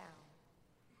upside down.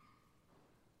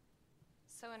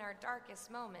 So in our darkest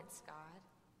moments, God,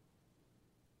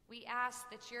 we ask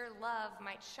that your love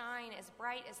might shine as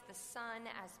bright as the sun,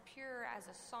 as pure as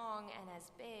a song, and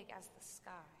as big as the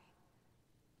sky.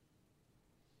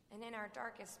 And in our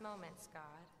darkest moments, God,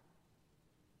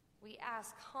 we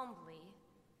ask humbly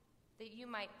that you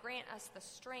might grant us the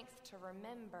strength to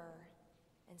remember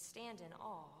and stand in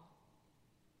awe,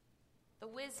 the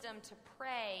wisdom to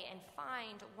pray and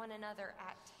find one another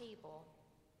at table,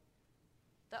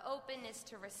 the openness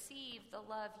to receive the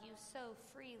love you so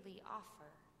freely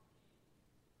offer,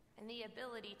 and the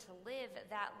ability to live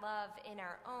that love in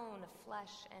our own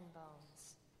flesh and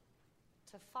bones,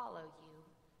 to follow you,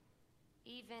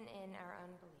 even in our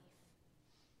unbelief.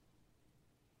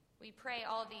 We pray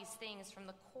all these things from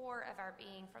the core of our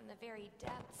being, from the very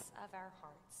depths of our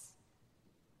hearts.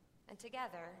 And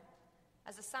together,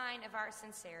 as a sign of our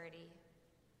sincerity,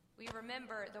 we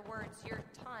remember the words your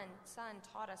Son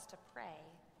taught us to pray,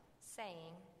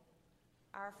 saying,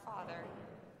 Our Father,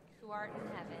 who art in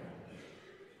heaven,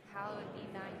 hallowed be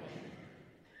thy name.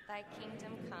 Thy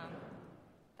kingdom come,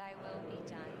 thy will be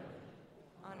done,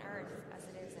 on earth as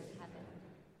it is in heaven.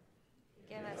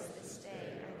 Give us this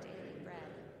day our daily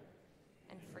bread,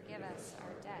 and forgive us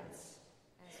our debts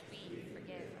as we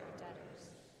forgive our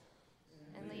debtors.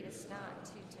 And lead us not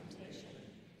into temptation,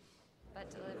 but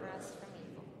deliver us from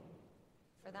evil.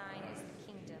 For thine is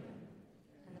the kingdom,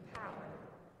 and the power,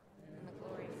 and the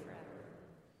glory forever.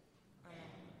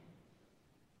 Amen.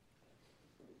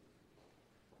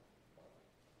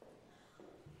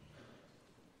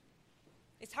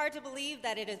 It's hard to believe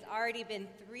that it has already been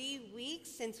 3 weeks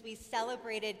since we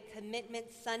celebrated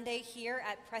Commitment Sunday here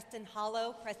at Preston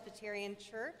Hollow Presbyterian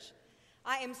Church.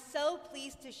 I am so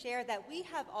pleased to share that we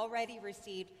have already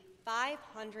received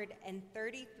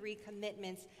 533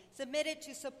 commitments submitted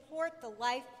to support the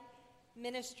life,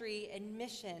 ministry, and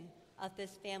mission of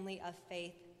this family of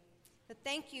faith. But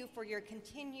thank you for your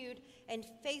continued and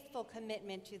faithful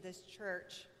commitment to this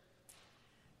church.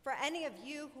 For any of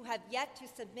you who have yet to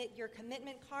submit your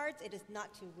commitment cards, it is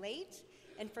not too late.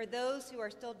 And for those who are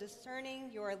still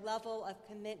discerning your level of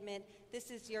commitment,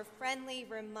 this is your friendly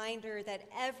reminder that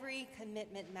every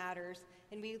commitment matters.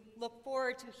 And we look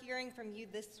forward to hearing from you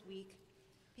this week.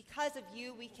 Because of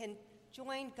you, we can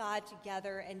join God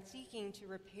together in seeking to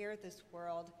repair this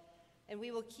world. And we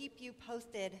will keep you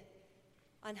posted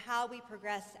on how we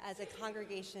progress as a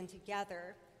congregation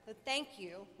together. So thank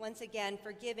you once again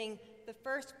for giving the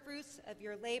first fruits of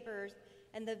your labors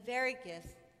and the very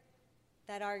gifts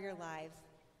that are your lives.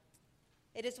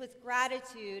 It is with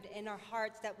gratitude in our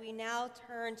hearts that we now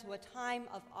turn to a time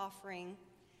of offering.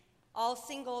 All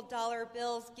single dollar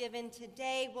bills given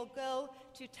today will go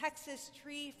to Texas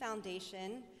Tree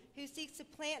Foundation, who seeks to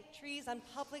plant trees on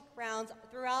public grounds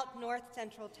throughout north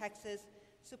central Texas,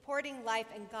 supporting life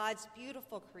and God's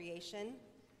beautiful creation.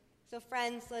 So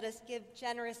friends, let us give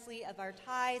generously of our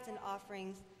tithes and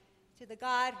offerings to the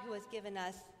God who has given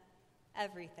us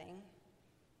everything.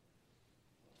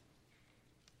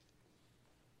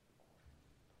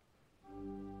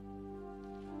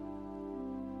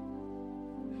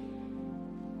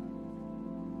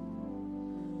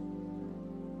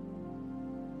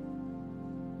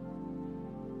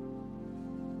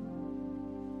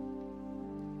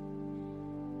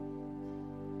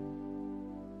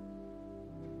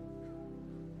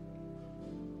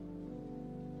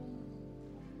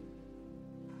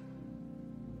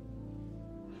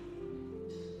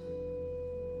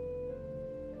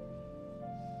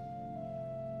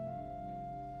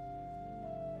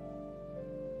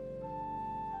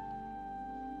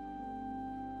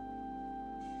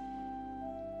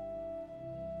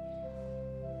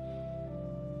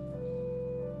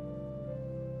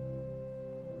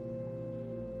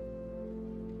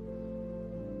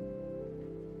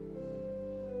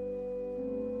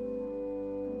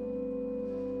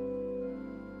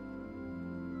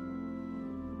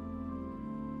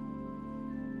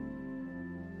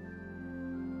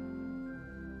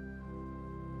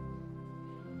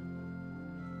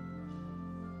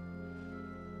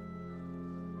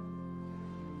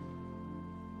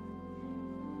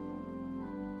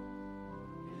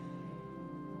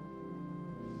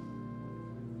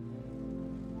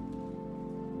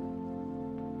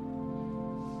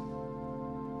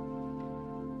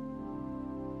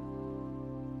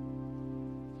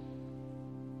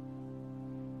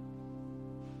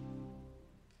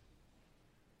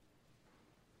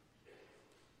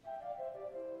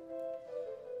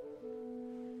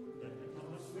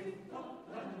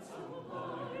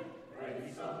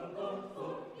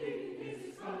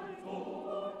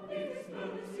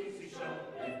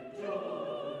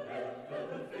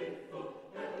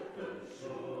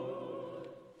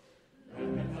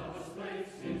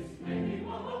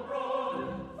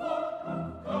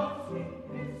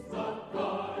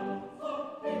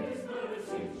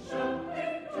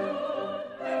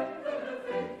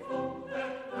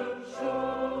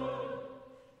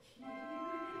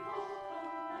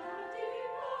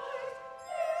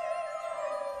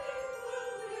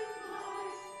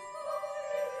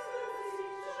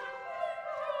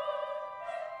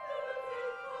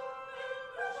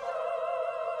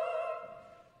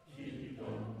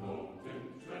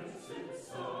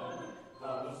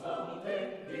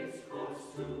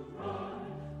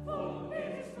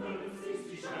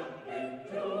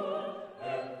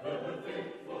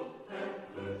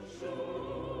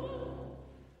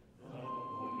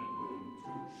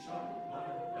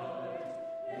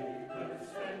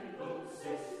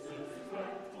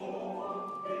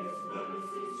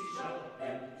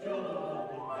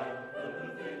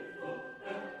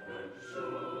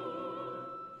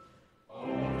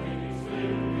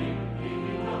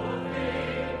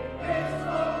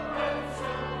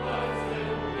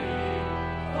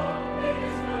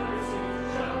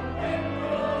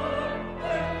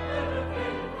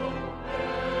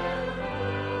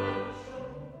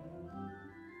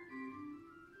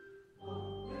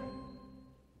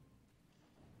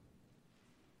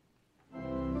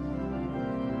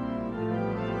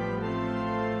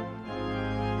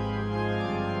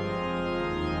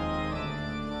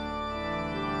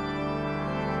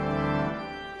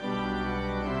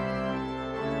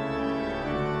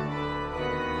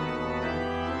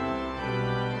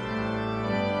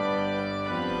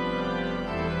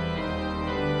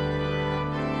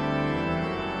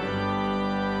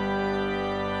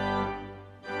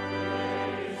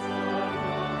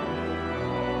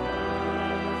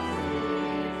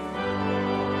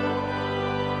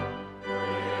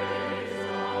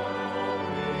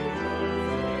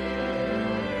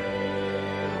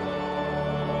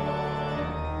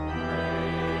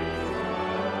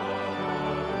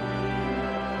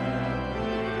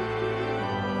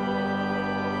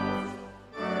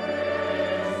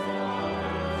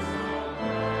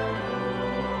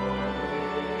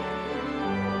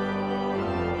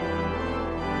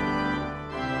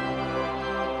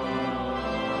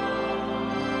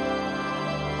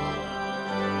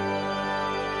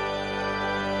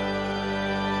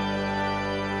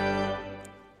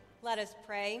 Let us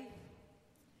pray.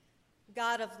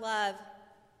 God of love,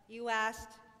 you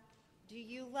asked, "Do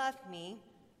you love me?"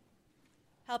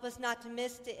 Help us not to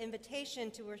miss the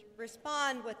invitation to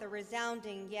respond with a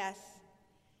resounding yes.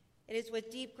 It is with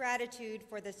deep gratitude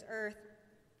for this earth,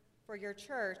 for your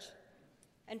church,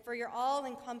 and for your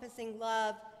all-encompassing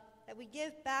love that we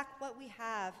give back what we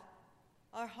have,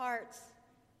 our hearts,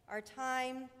 our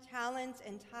time, talents,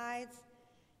 and tithes.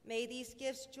 May these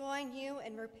gifts join you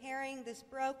in repairing this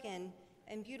broken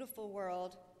and beautiful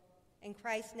world. In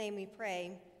Christ's name we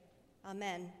pray.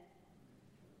 Amen.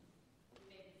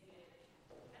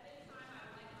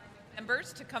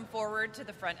 Members to come forward to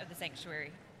the front of the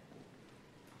sanctuary.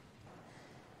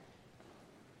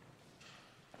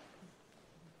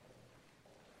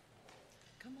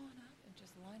 Come on up and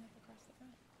just line up across the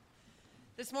front.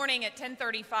 This morning at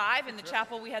 10:35 in the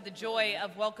chapel, we had the joy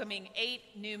of welcoming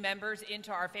 8 new members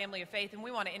into our family of faith, and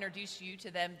we want to introduce you to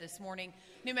them this morning.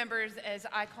 New members, as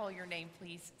I call your name,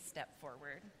 please step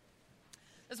forward.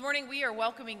 This morning, we are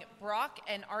welcoming Brock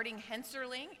and Arding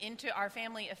Henserling into our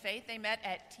family of faith. They met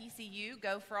at TCU,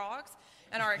 Go Frogs,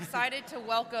 and are excited to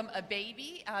welcome a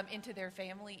baby into their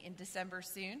family in December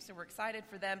soon, so we're excited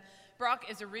for them. Brock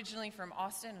is originally from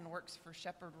Austin and works for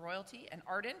Shepherd Royalty, and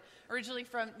Arden, originally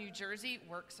from New Jersey,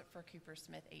 works for Cooper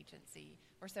Smith Agency.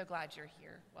 We're so glad you're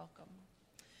here. Welcome.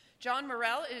 John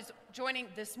Morell is joining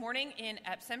this morning in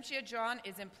absentia. John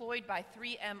is employed by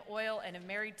 3M Oil and is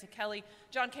married to Kelly.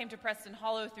 John came to Preston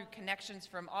Hollow through connections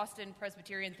from Austin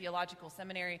Presbyterian Theological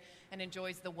Seminary and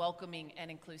enjoys the welcoming and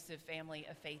inclusive family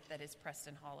of faith that is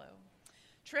Preston Hollow.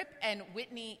 Tripp and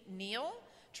Whitney Neal.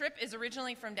 Tripp is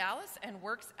originally from Dallas and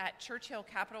works at Churchill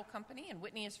Capital Company, and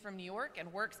Whitney is from New York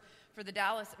and works for the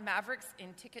Dallas Mavericks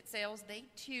in ticket sales. They,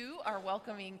 too, are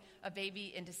welcoming a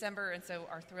baby in December, and so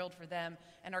are thrilled for them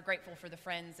and are grateful for the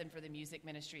friends and for the music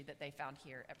ministry that they found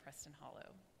here at Preston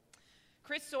Hollow.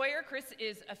 Chris Sawyer. Chris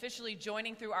is officially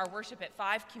joining through our Worship at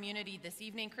 5 community this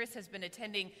evening. Chris has been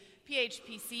attending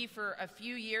PHPC for a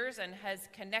few years and has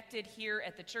connected here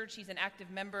at the church. He's an active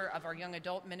member of our young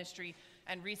adult ministry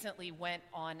and recently went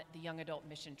on the young adult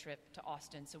mission trip to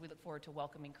Austin. So we look forward to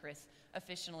welcoming Chris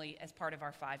officially as part of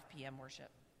our 5 p.m.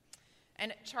 worship.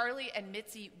 And Charlie and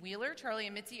Mitzi Wheeler. Charlie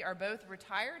and Mitzi are both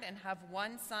retired and have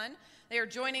 1 son. They are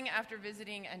joining after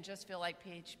visiting and just feel like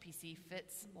PHPC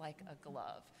fits like a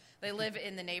glove. They live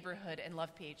in the neighborhood and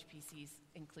love PHPC's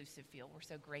inclusive feel. We're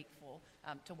so grateful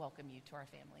to welcome you to our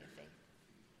family of faith.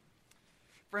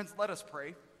 Friends, let us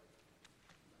pray.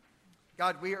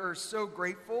 God, we are so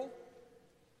grateful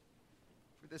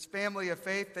for this family of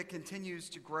faith that continues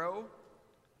to grow,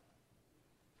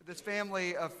 for this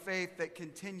family of faith that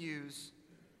continues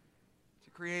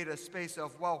to create a space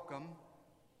of welcome,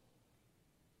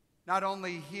 not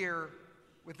only here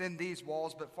within these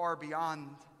walls, but far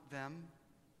beyond them.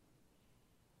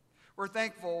 We're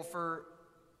thankful for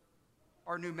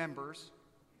our new members.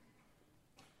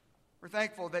 We're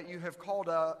thankful that you have called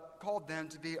them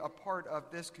to be a part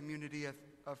of this community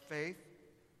of faith.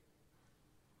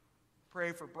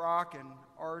 Pray for Brock and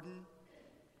Arden,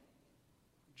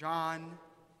 John,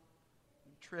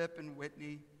 and Tripp and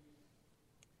Whitney,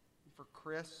 and for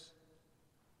Chris.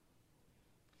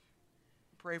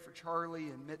 Pray for Charlie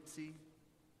and Mitzi.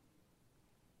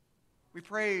 We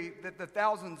pray that the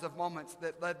thousands of moments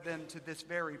that led them to this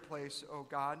very place, O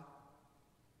God,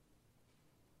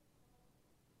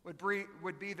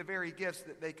 would be the very gifts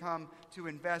that they come to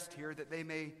invest here, that they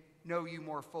may know you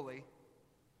more fully,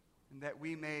 and that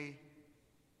we may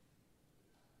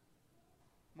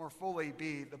more fully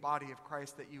be the body of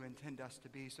Christ that you intend us to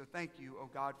be. So thank you, O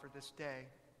God, for this day,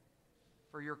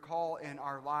 for your call in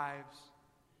our lives,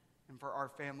 and for our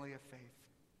family of faith.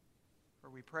 For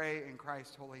we pray in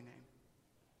Christ's holy name.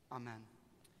 Amen.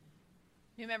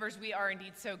 New members, we are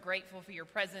indeed so grateful for your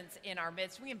presence in our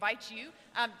midst. We invite you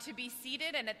to be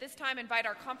seated, and at this time invite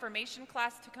our confirmation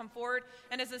class to come forward.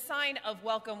 And as a sign of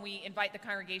welcome, we invite the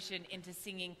congregation into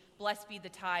singing "Blessed Be the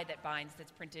Tie That Binds,"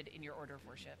 that's printed in your order of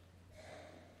worship.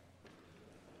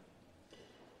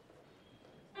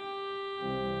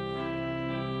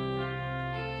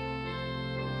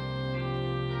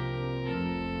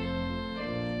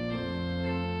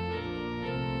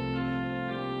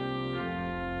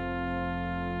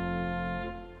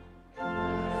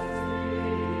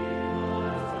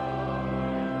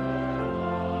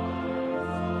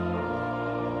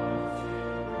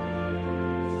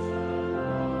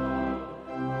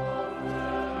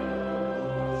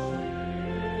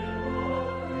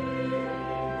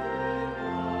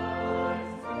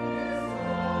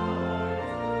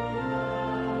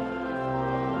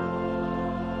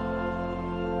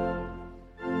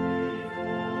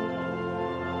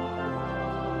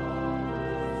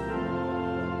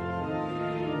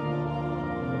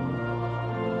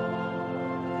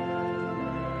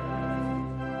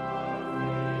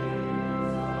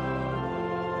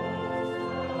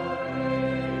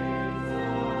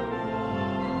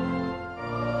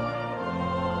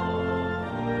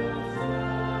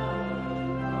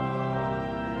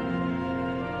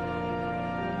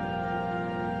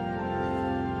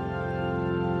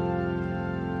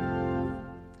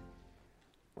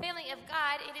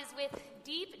 with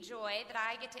deep joy that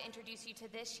I get to introduce you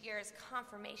to this year's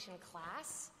confirmation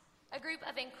class, a group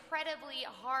of incredibly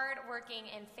hard-working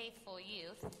and faithful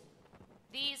youth.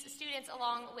 These students,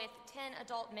 along with 10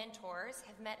 adult mentors,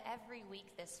 have met every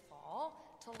week this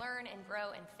fall to learn and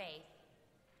grow in faith.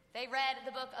 They read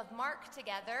the book of Mark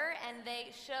together, and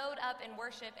they showed up in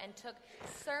worship and took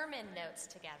sermon notes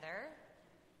together.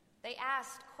 They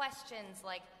asked questions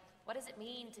like, what does it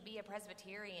mean to be a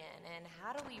Presbyterian? And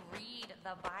how do we read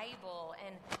the Bible?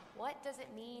 And what does it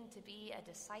mean to be a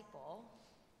disciple?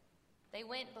 They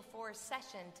went before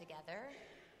session together,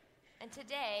 and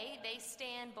today they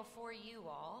stand before you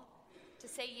all to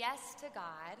say yes to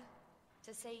God,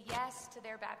 to say yes to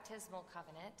their baptismal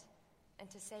covenant,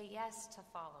 and to say yes to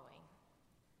following.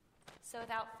 So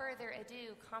without further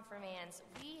ado, confirmands,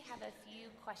 we have a few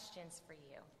questions for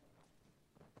you.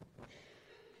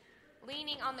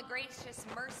 Leaning on the gracious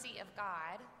mercy of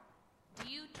God, do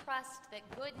you trust that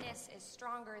goodness is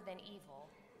stronger than evil?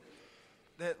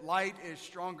 That light is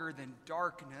stronger than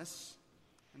darkness,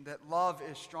 and that love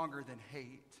is stronger than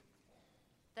hate?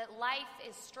 That life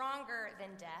is stronger than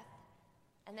death,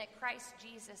 and that Christ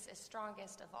Jesus is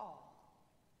strongest of all?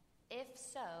 If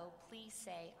so, please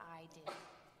say, I do.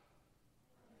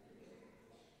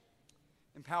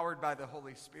 Empowered by the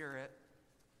Holy Spirit,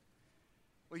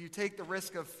 will you take the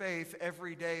risk of faith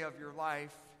every day of your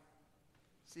life,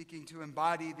 seeking to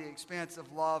embody the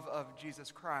expansive love of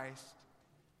Jesus Christ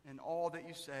in all that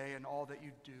you say and all that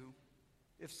you do?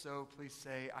 If so, please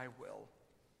say, I will.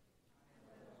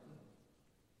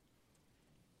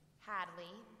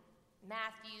 Hadley,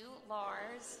 Matthew,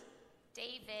 Lars,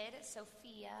 David,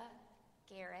 Sophia,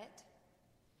 Garrett,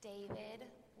 David,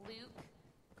 Luke,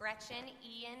 Gretchen,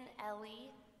 Ian,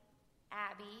 Ellie,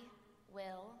 Abby,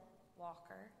 Will,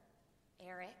 Walker,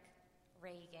 Eric,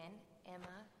 Reagan,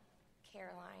 Emma,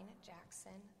 Caroline,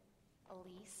 Jackson,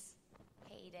 Elise,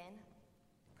 Hayden,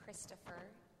 Christopher,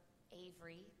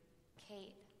 Avery,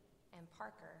 Kate, and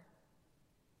Parker.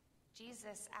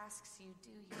 Jesus asks you, do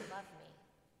you love me?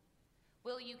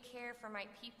 Will you care for my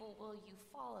people? Will you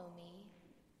follow me?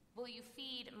 Will you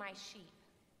feed my sheep?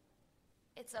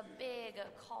 It's a big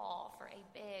call for a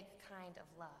big kind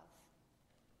of love.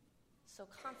 So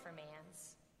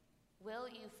confirmands, will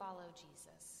you follow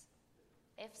Jesus?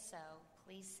 If so,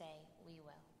 please say, we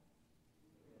will.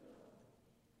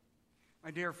 My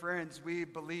dear friends, we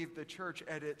believe the church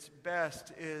at its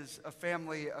best is a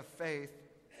family of faith.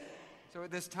 So at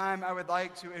this time, I would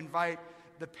like to invite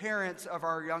the parents of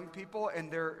our young people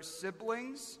and their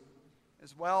siblings,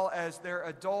 as well as their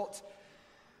adult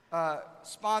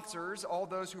sponsors, all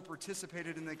those who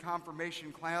participated in the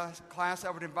confirmation class. I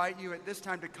would invite you at this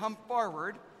time to come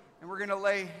forward, and we're going to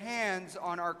lay hands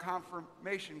on our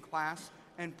confirmation class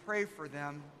and pray for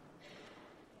them.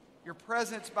 Your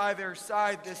presence by their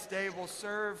side this day will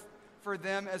serve for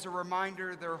them as a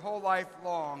reminder their whole life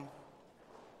long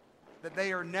that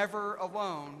they are never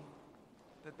alone,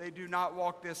 that they do not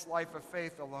walk this life of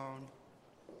faith alone,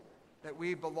 that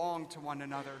we belong to one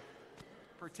another,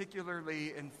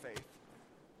 particularly in faith.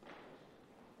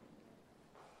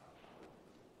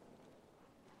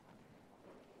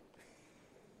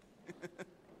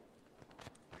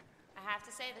 I have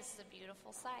to say, this is a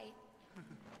beautiful sight.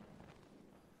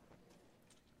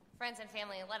 Friends and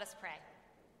family, let us pray.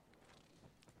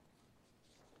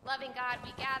 Loving God,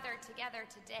 we gather together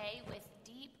today with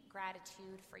deep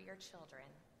gratitude for your children.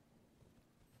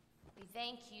 We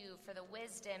thank you for the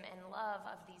wisdom and love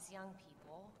of these young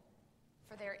people,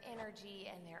 for their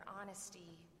energy and their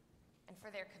honesty, and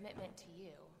for their commitment to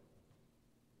you.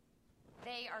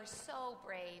 They are so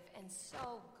brave and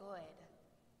so good,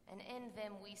 and in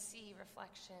them we see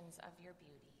reflections of your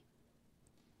beauty.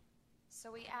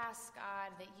 So we ask,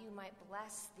 God, that you might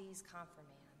bless these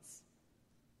confirmands,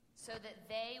 so that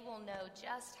they will know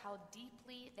just how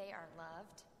deeply they are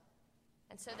loved,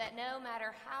 and so that no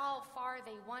matter how far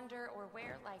they wander or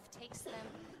where life takes them,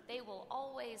 they will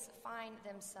always find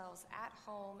themselves at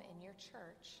home in your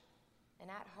church and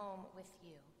at home with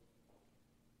you.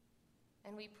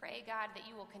 And we pray, God, that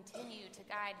you will continue to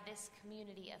guide this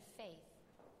community of faith,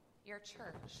 your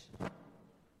church,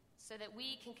 so that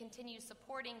we can continue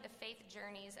supporting the faith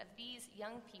journeys of these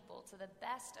young people to the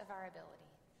best of our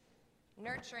ability,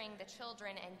 nurturing the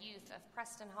children and youth of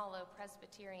Preston Hollow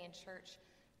Presbyterian Church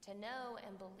to know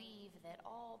and believe that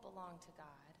all belong to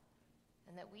God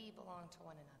and that we belong to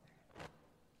one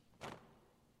another.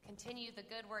 Continue the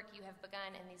good work you have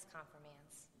begun in these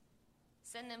confirmands.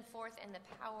 Send them forth in the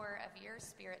power of your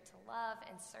Spirit to love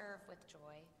and serve with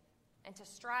joy and to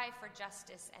strive for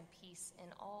justice and peace in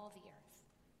all the earth.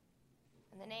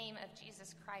 In the name of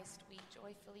Jesus Christ, we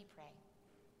joyfully pray.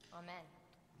 Amen.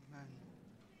 Amen.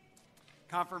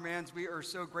 Confirmands, we are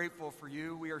so grateful for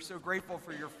you. We are so grateful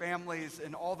for your families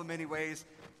in all the many ways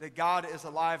that God is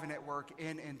alive and at work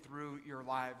in and through your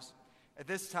lives. At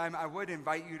this time, I would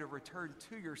invite you to return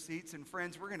to your seats. And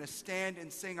friends, we're going to stand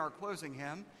and sing our closing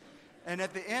hymn. And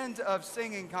at the end of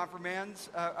singing Confirmands,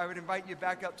 I would invite you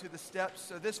back up to the steps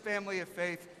so this family of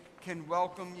faith can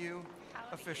welcome you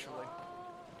officially.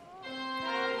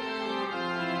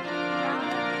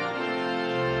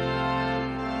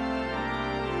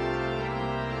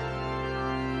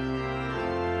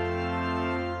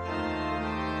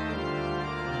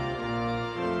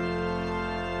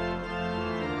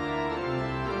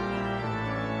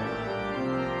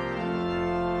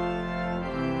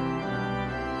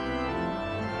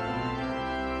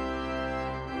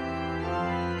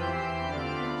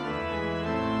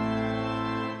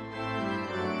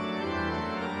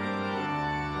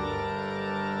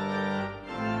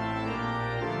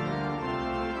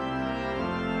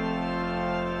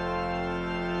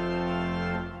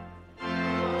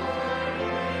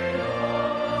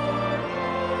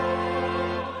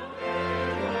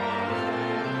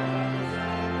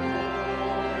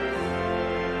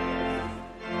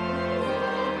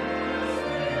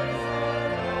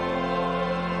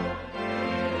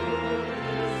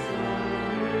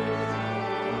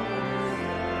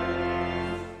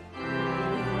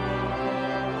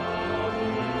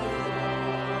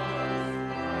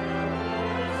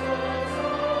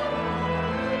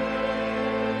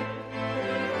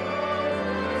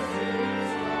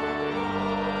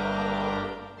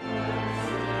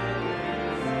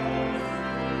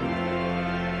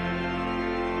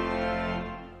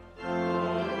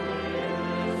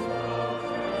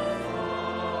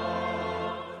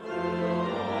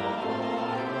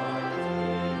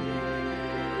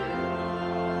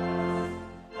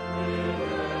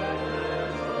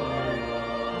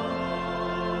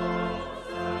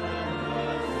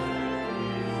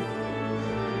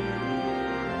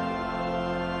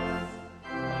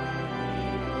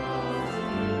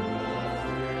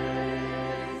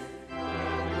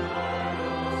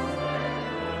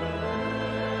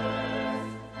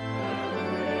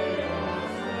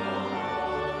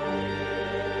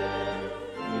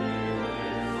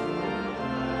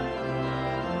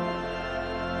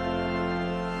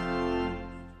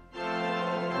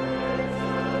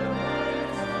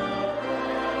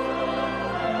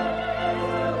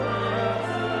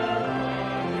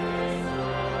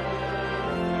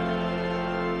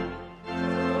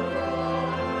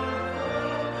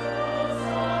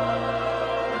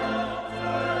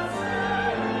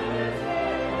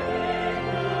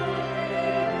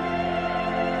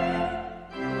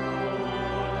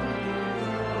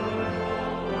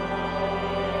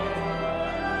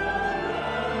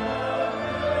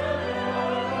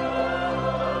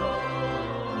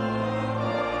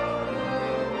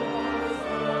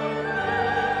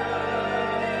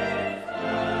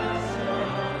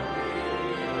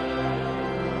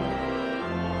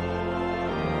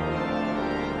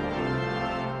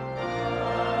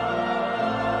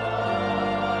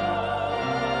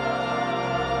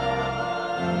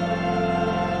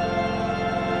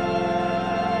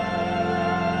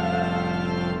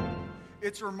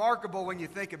 It's remarkable when you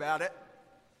think about it.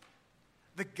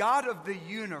 The God of the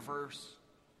universe,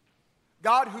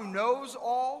 God who knows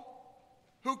all,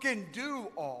 who can do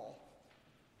all,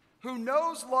 who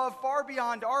knows love far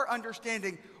beyond our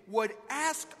understanding, would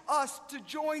ask us to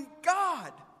join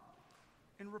God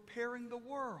in repairing the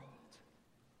world.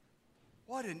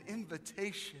 What an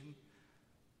invitation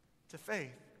to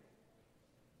faith.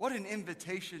 What an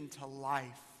invitation to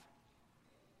life.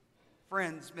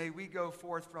 Friends, may we go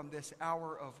forth from this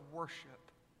hour of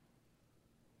worship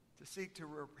to seek to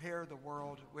repair the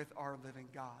world with our living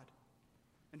God.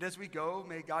 And as we go,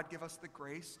 may God give us the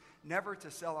grace never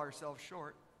to sell ourselves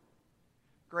short.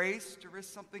 Grace to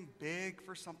risk something big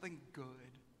for something good.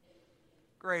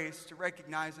 Grace to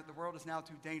recognize that the world is now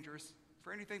too dangerous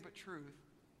for anything but truth,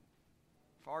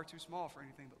 far too small for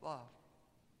anything but love.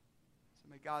 So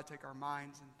may God take our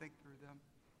minds and think through them.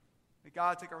 May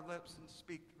God take our lips and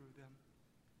speak through them.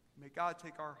 May God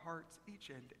take our hearts, each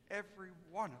and every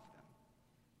one of them,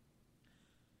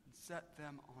 and set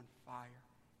them on fire.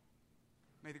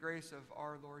 May the grace of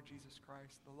our Lord Jesus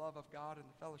Christ, the love of God, and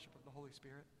the fellowship of the Holy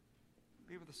Spirit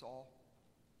be with us all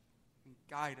and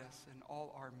guide us in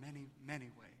all our many, many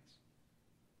ways.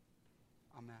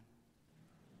 Amen.